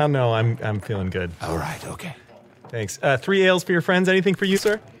 no. Oh, no, I'm feeling good. All right, okay. Thanks. 3 ales for your friends. Anything for you,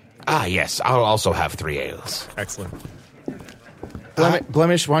 sir? Yes, I'll also have 3 ales. Excellent.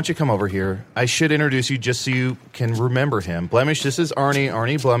 Blemish, why don't you come over here? I should introduce you just so you can remember him. Blemish, this is Arnie.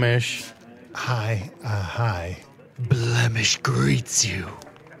 Arnie Blemish. Hi. Hi. Blemish greets you.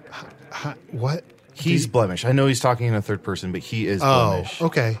 Hi. What? He's Blemish. I know he's talking in a third person, but he is Oh, Blemish.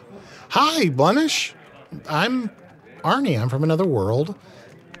 okay. Hi, Blemish. I'm Arnie. I'm from another world.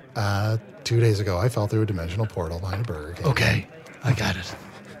 2 days ago, I fell through a dimensional portal behind a Burger King. Okay, I got it.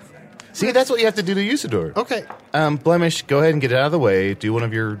 See, that's what you have to do to Usador. Okay. Blemish, go ahead and get it out of the way. Do one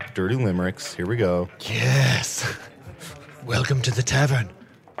of your dirty limericks. Here we go. Yes. Welcome to the tavern.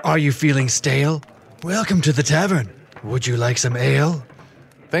 Are you feeling stale? Welcome to the tavern. Would you like some ale?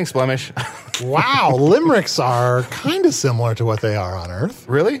 Thanks, Blemish. Wow, limericks are kind of similar to what they are on Earth.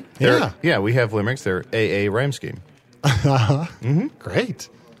 Really? Yeah. Yeah, we have limericks. They're AA rhyme scheme. Great.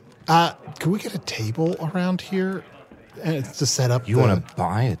 Can we get a table around here to set up? You want to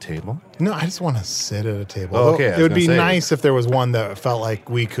buy a table? No, I just want to sit at a table. Oh, okay, I was It would gonna be say- nice if there was one that felt like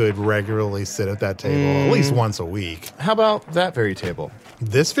we could regularly sit at that table at least once a week. How about that very table?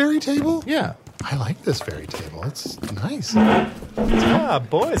 This very table? Yeah. I like this very table. It's nice. Ah,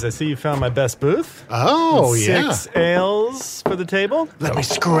 boys, I see you found my best booth. Oh, yeah. 6 ales for the table. Let me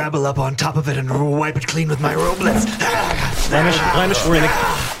scrabble up on top of it and wipe it clean with my roblets. Blemish, we're in the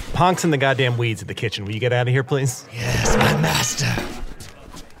Honk's in the goddamn weeds at the kitchen. Will you get out of here, please? Yes, my master.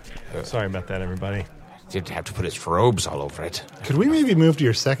 Sorry about that, everybody. Didn't have to put his robes all over it. Could we maybe move to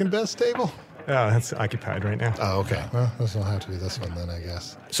your second best table? Oh, that's occupied right now. Oh, okay. Well, this will have to be this one then, I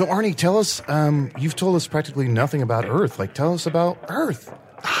guess. So, Arnie, tell us, you've told us practically nothing about Earth. Like, tell us about Earth.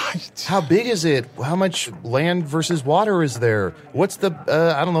 How big is it? How much land versus water is there? What's the,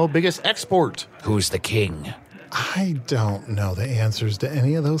 biggest export? Who's the king? I don't know the answers to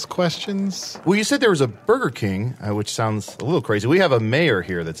any of those questions. Well, you said there was a Burger King, which sounds a little crazy. We have a mayor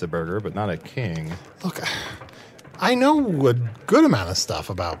here that's a burger, but not a king. Look, I know a good amount of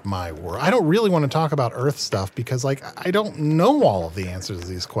stuff about my world. I don't really want to talk about Earth stuff because, I don't know all of the answers to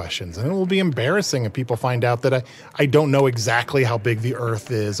these questions. And it will be embarrassing if people find out that I don't know exactly how big the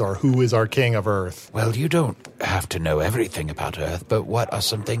Earth is or who is our king of Earth. Well, you don't have to know everything about Earth, but what are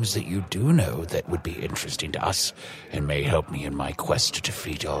some things that you do know that would be interesting to us and may help me in my quest to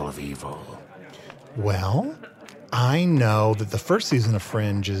defeat all of evil? Well, I know that the first season of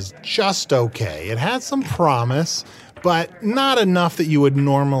Fringe is just okay. It had some promise, but not enough that you would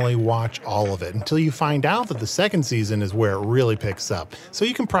normally watch all of it until you find out that the second season is where it really picks up. So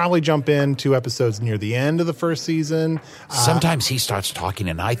you can probably jump in 2 episodes near the end of the first season. Sometimes he starts talking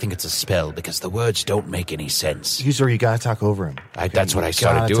and I think it's a spell because the words don't make any sense. User, you gotta talk over him. That's what I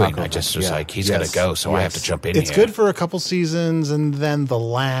started doing. I just was like, he's got to go, so I have to jump in It's here. good for a couple seasons, and then the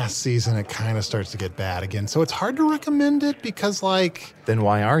last season, it kind of starts to get bad again. So it's hard to recommend it because, like... Then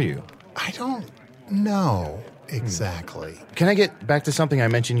why are you? I don't know exactly. Can I get back to something I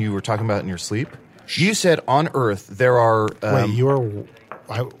mentioned you were talking about in your sleep? You said on Earth there are... Wait,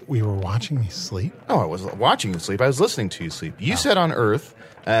 we were watching me sleep? Oh, I was watching you sleep. I was listening to you sleep. You said on Earth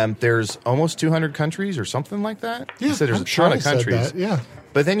there's almost 200 countries or something like that? Yeah, you said there's I'm a sure ton I of said countries. that, yeah.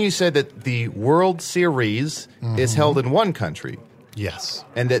 But then you said that the World Series is held in one country. Yes.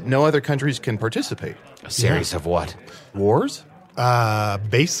 And that no other countries can participate. A series of what? Wars?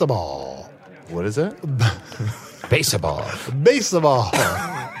 Baseball. What is that? Baseball. Baseball.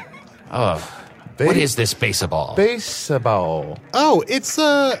 What is this baseball? Baseball. Oh, it's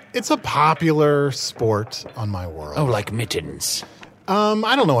a popular sport on my world. Oh, like mittens.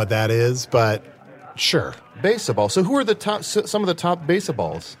 I don't know what that is, but sure. Baseball. So who are the top? Some of the top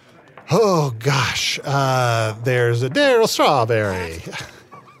baseballs? Oh gosh, there's a Daryl Strawberry.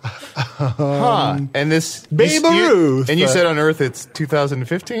 And this Babe Ruth. And you said on Earth it's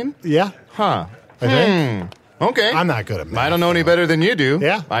 2015? Yeah. Huh. I think. Okay. I'm not good at math. I don't know any better than you do.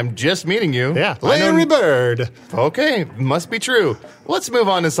 Yeah. I'm just meeting you. Yeah. Larry Bird. Okay. Must be true. Let's move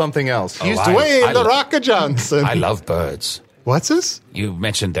on to something else. Dwayne The Rock Johnson. I love birds. What's this? You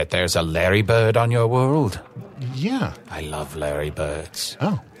mentioned that there's a Larry Bird on your world. Yeah. I love Larry Birds.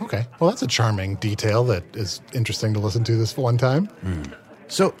 Oh, okay. Well, that's a charming detail that is interesting to listen to this one time.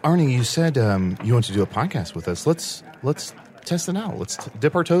 So, Arnie, you said you want to do a podcast with us. Let's test it out. Let's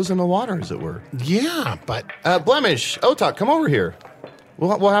dip our toes in the water, as it were. Yeah, but... Blemish, Otak, come over here.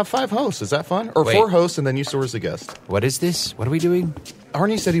 We'll have 5 hosts. Is that fun? Or Wait. 4 hosts, and then you serve as a guest. What is this? What are we doing?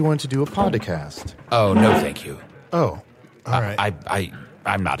 Arnie said he wanted to do a podcast. Oh, no, thank you. Oh, all right.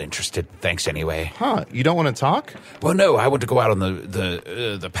 I'm not interested. Thanks anyway. Huh? You don't want to talk? Well, no, I want to go out on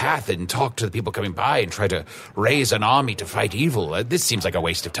the path and talk to the people coming by and try to raise an army to fight evil. This seems like a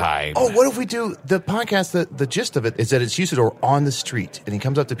waste of time. Oh, what if we do the podcast? The gist of it is that it's Usador on the street, and he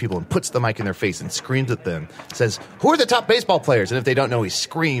comes up to people and puts the mic in their face and screams at them. Says, "Who are the top baseball players?" And if they don't know, he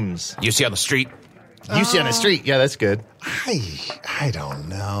screams. You see on the street? You see on the street. Yeah, that's good. I don't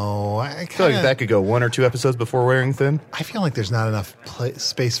know. I feel like that could go 1 or 2 episodes before wearing thin. I feel like there's not enough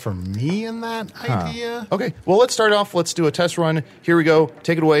space for me in that idea. Okay, well, let's start off. Let's do a test run. Here we go.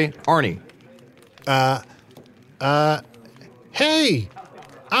 Take it away, Arnie. Hey,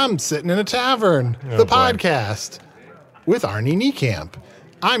 I'm sitting in a tavern, the podcast, with Arnie Niekamp.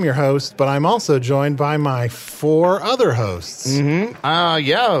 I'm your host, but I'm also joined by my 4 other hosts. Yeah.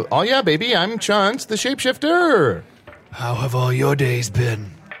 Oh, yeah, baby. I'm Chunks, the shapeshifter. How have all your days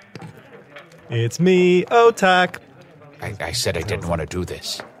been? It's me, Otak. I said I didn't want to do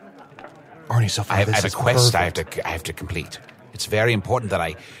this. Arnie, so far, I this have a is quest perfect. I have to complete. It's very important that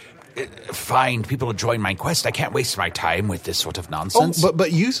I find people to join my quest. I can't waste my time with this sort of nonsense. But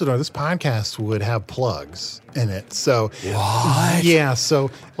Usador, this podcast would have plugs in it. So what? Yeah, so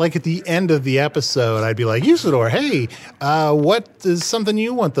like at the end of the episode, I'd be like, Usador, hey, what is something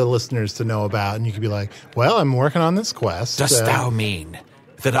you want the listeners to know about? And you could be like, well, I'm working on this quest. Dost thou mean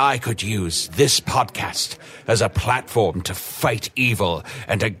that I could use this podcast as a platform to fight evil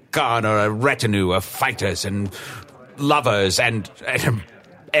and to garner a retinue of fighters and lovers and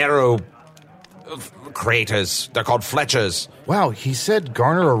arrow creators? They're called Fletchers. Wow, he said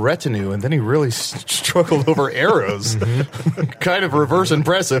garner a retinue, and then he really struggled over arrows. Kind of reverse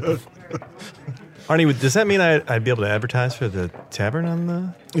impressive. Arnie, does that mean I'd be able to advertise for the tavern on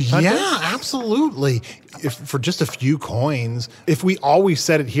the podcast? Yeah, absolutely. If for just a few coins, if we always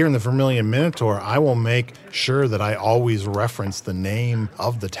said it here in the Vermilion Minotaur, I will make sure that I always reference the name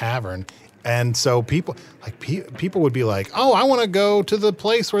of the tavern. And so people would be like, oh, I want to go to the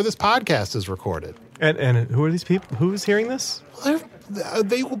place where this podcast is recorded. And who are these people? Who's hearing this?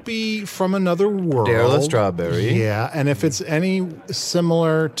 They will be from another world. Daryl Strawberry. Yeah, and if it's any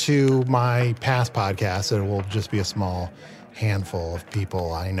similar to my past podcast, it will just be a small handful of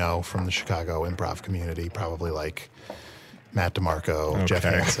people I know from the Chicago improv community, probably like Matt DeMarco, Jeff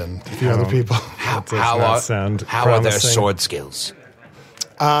Hansen, a few other people. How sound are their promising. sword skills?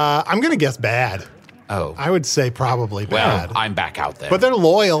 I'm going to guess bad. Oh. I would say probably bad. Well, I'm back out there. But they're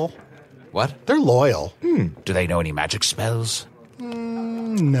loyal. What? They're loyal. Do they know any magic spells?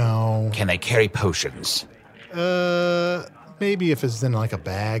 No. Can they carry potions? maybe if it's in like a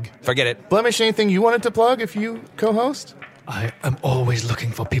bag. Forget it. Blemish, anything you wanted to plug if you co-host? I am always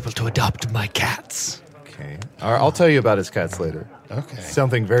looking for people to adopt my cats. Okay. All right, I'll tell you about his cats later. Okay.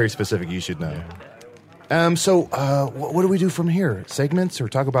 Something very specific you should know. So what do we do from here? Segments or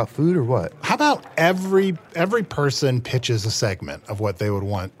talk about food or what? How about every person pitches a segment of what they would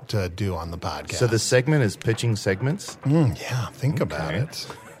want to do on the podcast? So the segment is pitching segments? Yeah, think about it.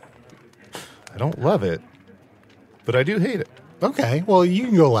 I don't love it, but I do hate it. Okay, well, you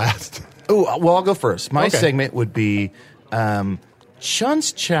can go last. Oh, well, I'll go first. My Okay. segment would be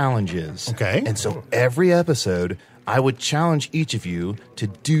Chun's Challenges. Okay. And so every episode, I would challenge each of you to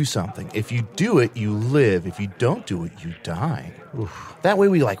do something. If you do it, you live. If you don't do it, you die. That way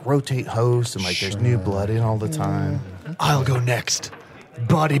we like rotate hosts and like there's new blood in all the time. I'll go next.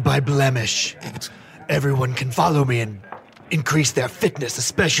 Body by Blemish. Everyone can follow me and increase their fitness,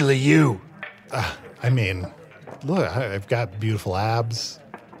 especially you. I mean, look, I've got beautiful abs.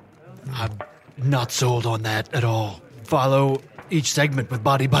 I'm not sold on that at all. Follow each segment with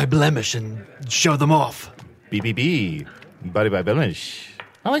Body by Blemish and show them off. BBB. Body by Blemish.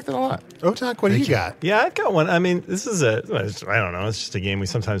 I like that a lot. Otak, what do you got? Yeah, I've got one. I mean, this is I don't know. It's just a game we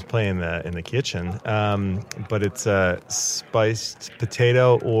sometimes play in the kitchen. But it's spiced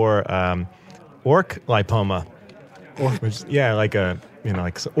potato or orc lipoma. Which, yeah, like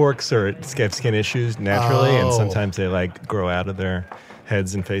like orcs have skin issues naturally, and sometimes they like grow out of their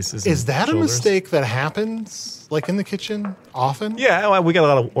heads and faces. Is and that a shoulders. mistake that happens, like in the kitchen, often? Yeah, well, we got a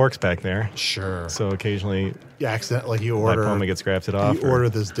lot of orcs back there. Sure. So occasionally, You accident, like you order, lipoma gets grafted off. you order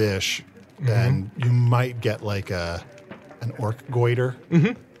this dish, and you might get like an orc goiter.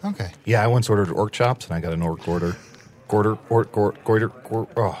 Mm-hmm. Okay. Yeah, I once ordered orc chops and I got an orc goiter. Goiter.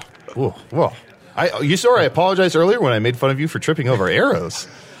 Oh, whoa. You saw I apologized earlier when I made fun of you for tripping over arrows.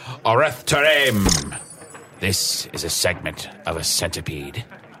 Oreth Terem. This is a segment of a centipede.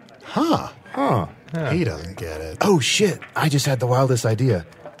 Huh. He doesn't get it. Oh, shit. I just had the wildest idea.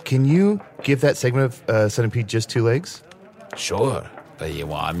 Can you give that segment of Centipede just 2 legs? Sure. But you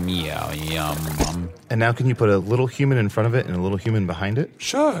want meow, yum. And now can you put a little human in front of it and a little human behind it?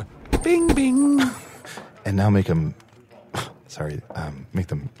 Sure. Bing, bing. And now make them... make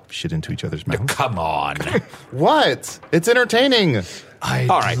them shit into each other's mouths. Come on. What? It's entertaining.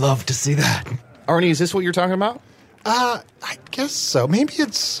 I'd love to see that. Arnie, is this what you're talking about? I guess so. Maybe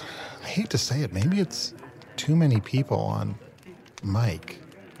it's, I hate to say it, maybe it's too many people on mic.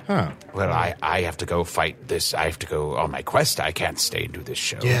 Huh. Well, I have to go fight this. I have to go on my quest. I can't stay and do this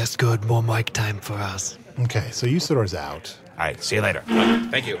show. Yes, good. More mic time for us. Okay, so Usador's out. All right, see you later.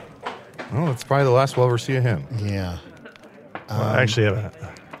 Thank you. Well, it's probably the last we'll ever see of him. Yeah. Well, I actually have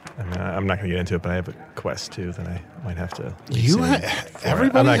I'm not going to get into it, but I have a quest too that I might have to.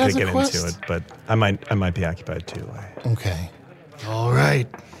 Everybody I'm not has gonna a get quest? into it, but I might be occupied too. Okay. All right.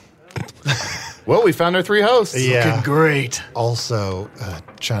 Well, we found our 3 hosts. Yeah. Looking great. Also,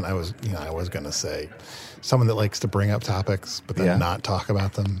 Chun, I was going to say, someone that likes to bring up topics but then not talk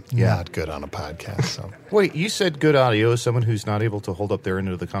about them, not good on a podcast. So. Wait, you said good audio is someone who's not able to hold up their end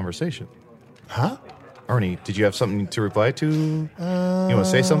of the conversation. Huh? Arnie, did you have something to reply to? You want to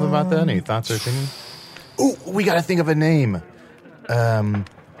say something about that? Any thoughts or opinions? Oh, we got to think of a name.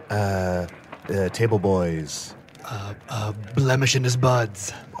 Table Boys. Blemish in his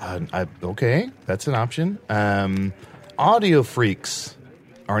buds. Okay, that's an option. Audio Freaks.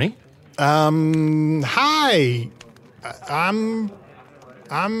 Arnie? Hi.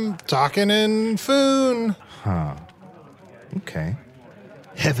 I'm talking in Foon. Huh. Okay.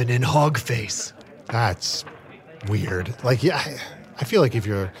 Heaven in Hogface. That's weird. Like, yeah, I feel like if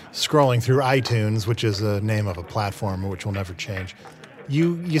you're scrolling through iTunes, which is the name of a platform which will never change,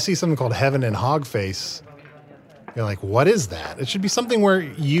 you see something called Heaven in Hogface. You're like, what is that? It should be something where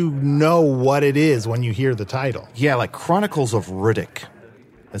you know what it is when you hear the title. Yeah, like Chronicles of Riddick.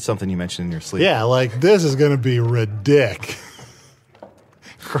 That's something you mentioned in your sleep. Yeah, like this is going to be ridic.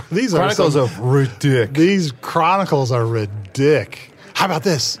 These Chronicles of Riddick. These chronicles are ridic. How about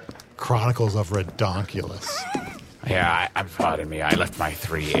this? Chronicles of Redonkulous. Yeah, pardon me. I left my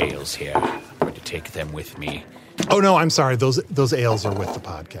 3 ales here. I'm going to take them with me. Oh no, I'm sorry. Those ales are with the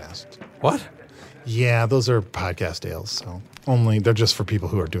podcast. What? Yeah, those are podcast ales. So they're just for people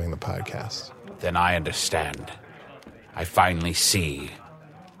who are doing the podcast. Then I understand. I finally see.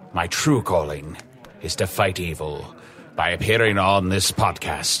 My true calling is to fight evil by appearing on this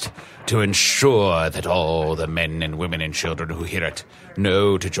podcast to ensure that all the men and women and children who hear it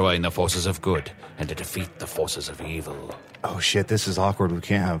know to join the forces of good and to defeat the forces of evil. Oh shit, this is awkward. We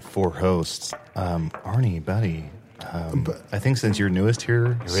can't have 4 hosts. Arnie, buddy, I think since you're newest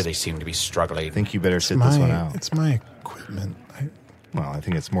here, You really seem to be struggling. I think you better sit this one out. It's my equipment. Well, I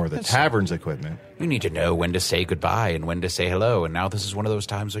think it's more the tavern's equipment. You need to know when to say goodbye and when to say hello, and now this is one of those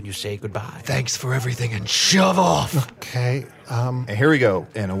times when you say goodbye. Thanks for everything and shove off. Okay. And here we go.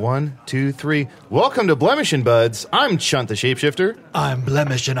 And a 1, 2, 3. Welcome to Blemishin' Buds. I'm Chunt the Shapeshifter. I'm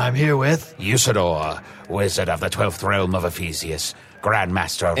Blemish, and I'm here with Usador, wizard of the 12th realm of Ephesius,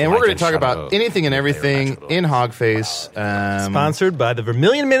 Grandmaster of And we're Light going to talk Shadow. about anything and everything in Hogface. Sponsored by the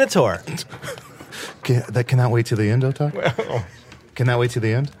Vermilion Minotaur. That cannot wait till the end, Otak? Can that wait till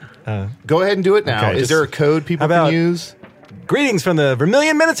the end? Go ahead and do it now. Okay, Is there a code people can use? Greetings from the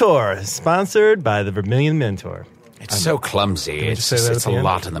Vermilion Minotaur, sponsored by the Vermilion Minotaur. It's so clumsy. just say that at It's the a end?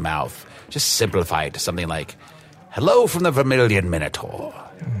 lot in the mouth. Just simplify it to something like, hello from the Vermilion Minotaur.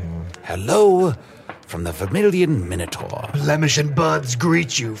 Hello from the Vermilion Minotaur. Blemish and Buds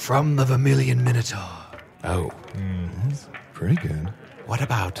greet you from the Vermilion Minotaur. Oh, Pretty good. what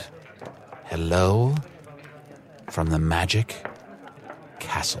about hello from the Magic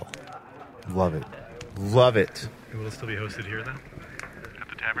Castle? Love it. Love it. Will it still be hosted here then? At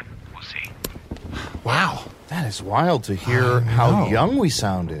the tavern? We'll see. Wow. That is wild to hear how young we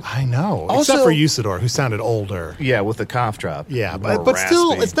sounded. I know. Also- Except for Usador, who sounded older. Yeah, with the cough drop. Yeah, More but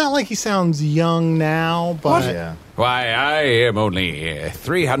still, raspy. it's not like he sounds young now. But Yeah. Why, I am only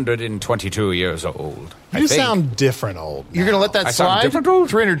 322 years old. you sound different old. You're going to let that I sound slide? different old?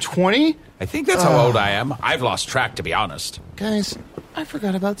 320? I think that's how old I am. I've lost track, to be honest. Guys, I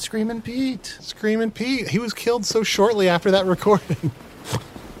forgot about Screamin' Pete. Screamin' Pete. He was killed so shortly after that recording.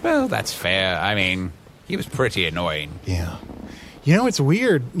 Well, that's fair. I mean, he was pretty annoying. Yeah. You know, it's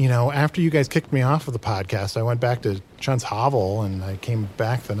weird. You know, after you guys kicked me off of the podcast, I went back to Chunt's hovel and I came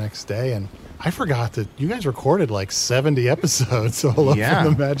back the next day and I forgot that you guys recorded like 70 episodes solo Yeah.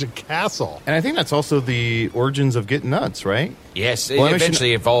 from the Magic Castle. And I think that's also the origins of Getting Nuts, right? Yes, it Blemish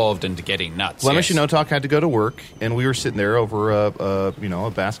eventually evolved into getting nuts. Blemish yes. and Otak had to go to work, and we were sitting there over a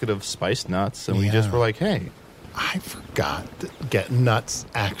basket of spiced nuts, and we just Yeah. were like, hey. I forgot that Get Nuts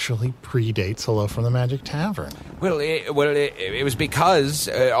actually predates Hello from the Magic Tavern. Well, it was because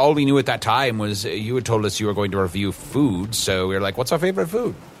all we knew at that time was you had told us you were going to review food, so we were like, what's our favorite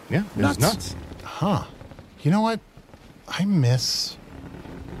food? Yeah, it was nuts. Huh. You know what? I miss...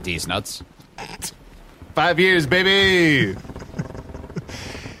 These nuts. 5 years, baby!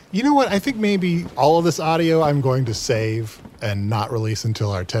 You know what? I think maybe all of this audio I'm going to save and not release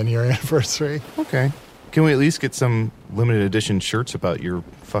until our 10-year anniversary. Okay. Can we at least get some limited edition shirts about your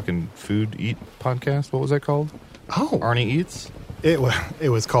fucking food eat podcast? What was that called? Oh. Arnie Eats? It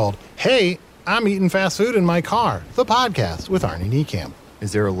was called, Hey, I'm Eating Fast Food in My Car, the podcast with Arnie Niekamp.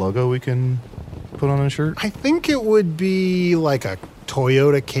 Is there a logo we can put on a shirt? I think it would be like a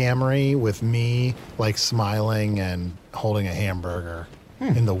Toyota Camry with me like smiling and holding a hamburger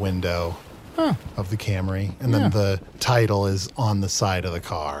in the window of the Camry. And then the title is on the side of the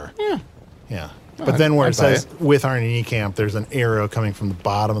car. Yeah. But then where it says with Arnie Niekamp, there's an arrow coming from the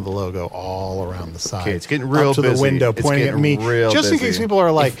bottom of the logo all around the side. Okay, it's getting real up to the busy. window, It's pointing at getting me. real Just in busy. case people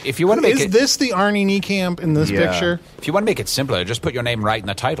are like, If you wanna make is it- this the Arnie Niekamp in this Yeah. picture? If you want to make it simpler, just put your name right in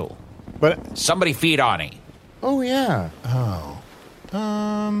the title. But Somebody feed Arnie. Oh, yeah.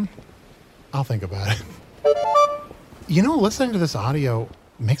 I'll think about it. You know, listening to this audio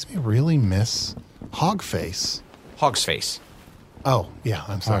makes me really miss Hogface. Hog's face. Oh, yeah,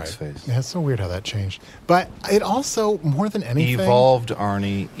 I'm sorry. Hogface. Yeah, it's so weird how that changed. But it also, more than anything, Evolved,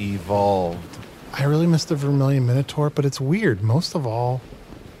 Arnie. Evolved. I really miss the Vermilion Minotaur, but it's weird. Most of all,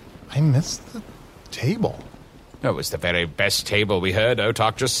 I miss the table. It was the very best table we heard.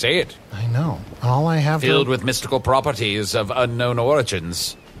 Otak, just say it. I know. All I have Filled with mystical properties of unknown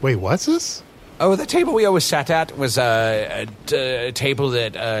origins. Wait, what's this? Oh, the table we always sat at was a table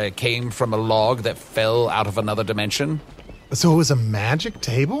that came from a log that fell out of another dimension. So it was a magic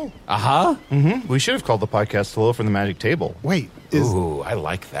table? Uh-huh. Mm-hmm. We should have called the podcast Hello from the Magic Table. Wait, Ooh, I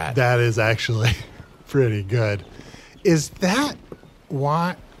like that. that is actually pretty good. Is that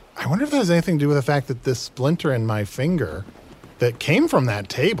why? I wonder if that has anything to do with the fact that this splinter in my finger that came from that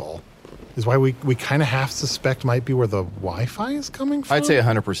table is why we kind of half suspect might be where the Wi-Fi is coming from? I'd say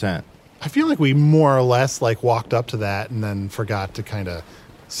 100%. I feel like we more or less like walked up to that and then forgot to kind of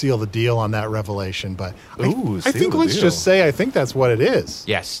seal the deal on that revelation. But I seal think the let's deal. just say I think that's what it is.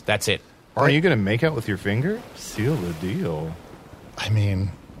 Yes, that's it. Are you going to make out with your finger? Seal the deal. I mean,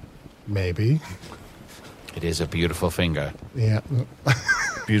 maybe. It is a beautiful finger. Yeah.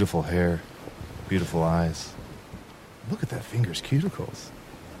 Beautiful hair. Beautiful eyes. Look at that finger's cuticles.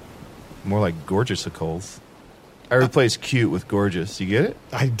 More like gorgeousicles. I replaced cute with gorgeous. You get it?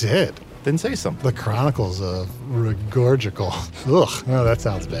 I did. then say something. The Chronicles of Rigorgical. Ugh, oh, that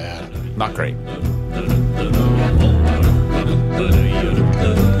sounds bad. Not great.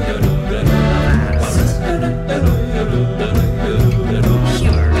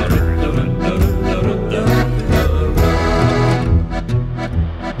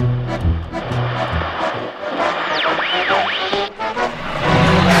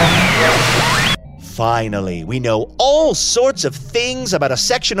 Finally, we know all sorts of things about a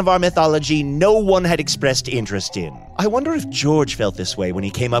section of our mythology no one had expressed interest in. I wonder if George felt this way when he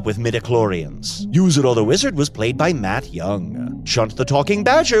came up with midichlorians. Usador the Wizard was played by Matt Young. Chunt the Talking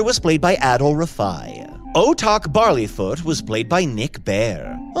Badger was played by Adol Rafai. Otak Barleyfoot was played by Nick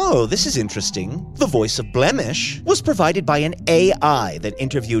Bear. Oh, this is interesting. The voice of Blemish was provided by an AI that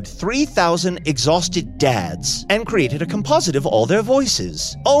interviewed 3,000 exhausted dads and created a composite of all their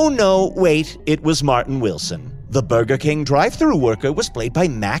voices. Oh no, wait, it was Martin Wilson. The Burger King drive-thru worker was played by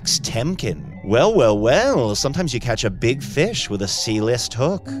Max Temkin. Well, sometimes you catch a big fish with a C-list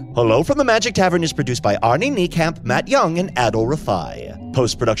hook. Hello from the Magic Tavern is produced by Arnie Niekamp, Matt Young, and Adol Rafai.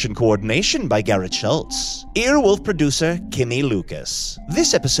 Post-production coordination by Garrett Schultz. Earwolf producer Kimmy Lucas.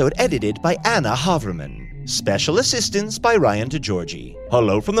 This episode edited by Anna Haverman. Special assistance by Ryan DeGiorgi.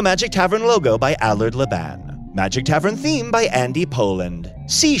 Hello from the Magic Tavern logo by Allard Laban. Magic Tavern theme by Andy Poland.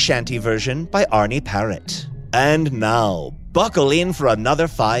 Sea Shanty version by Arnie Parrott. And now, buckle in for another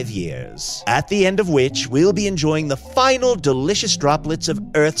 5 years, at the end of which we'll be enjoying the final delicious droplets of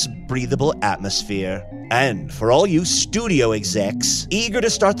Earth's breathable atmosphere. And for all you studio execs eager to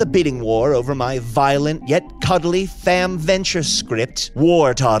start the bidding war over my violent yet cuddly fam venture script,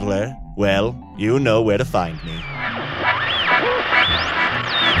 War Toddler, well, you know where to find me.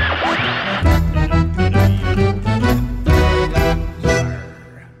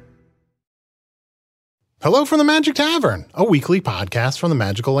 Hello from the Magic Tavern, a weekly podcast from the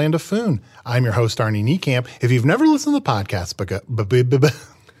magical land of Foon. I'm your host, Arnie Niekamp. If you've never listened to the podcast,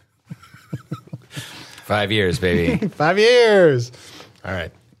 5 years, baby. 5 years. All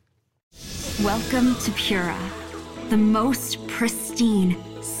right. Welcome to Pura, the most pristine,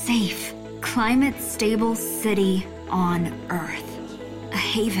 safe, climate-stable city on Earth. A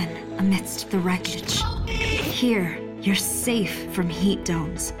haven amidst the wreckage. Here, you're safe from heat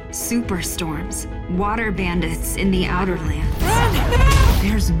domes, superstorms, water bandits in the outer lands.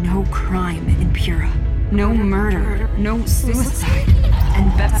 There's no crime in Pura, no murder, no suicide,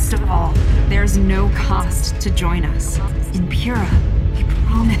 and best of all, there's no cost to join us. In Pura, we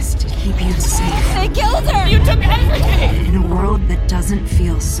promise to keep you safe. They killed her! You took everything! In a world that doesn't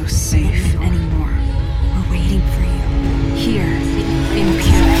feel so safe anymore, we're waiting for you, here in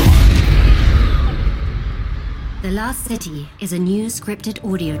Pura. The Last City is a new scripted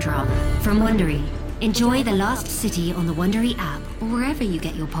audio drama from Wondery. Enjoy The Last City on the Wondery app or wherever you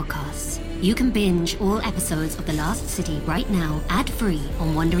get your podcasts. You can binge all episodes of The Last City right now, ad-free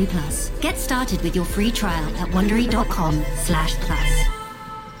on Wondery Plus. Get started with your free trial at Wondery.com/plus.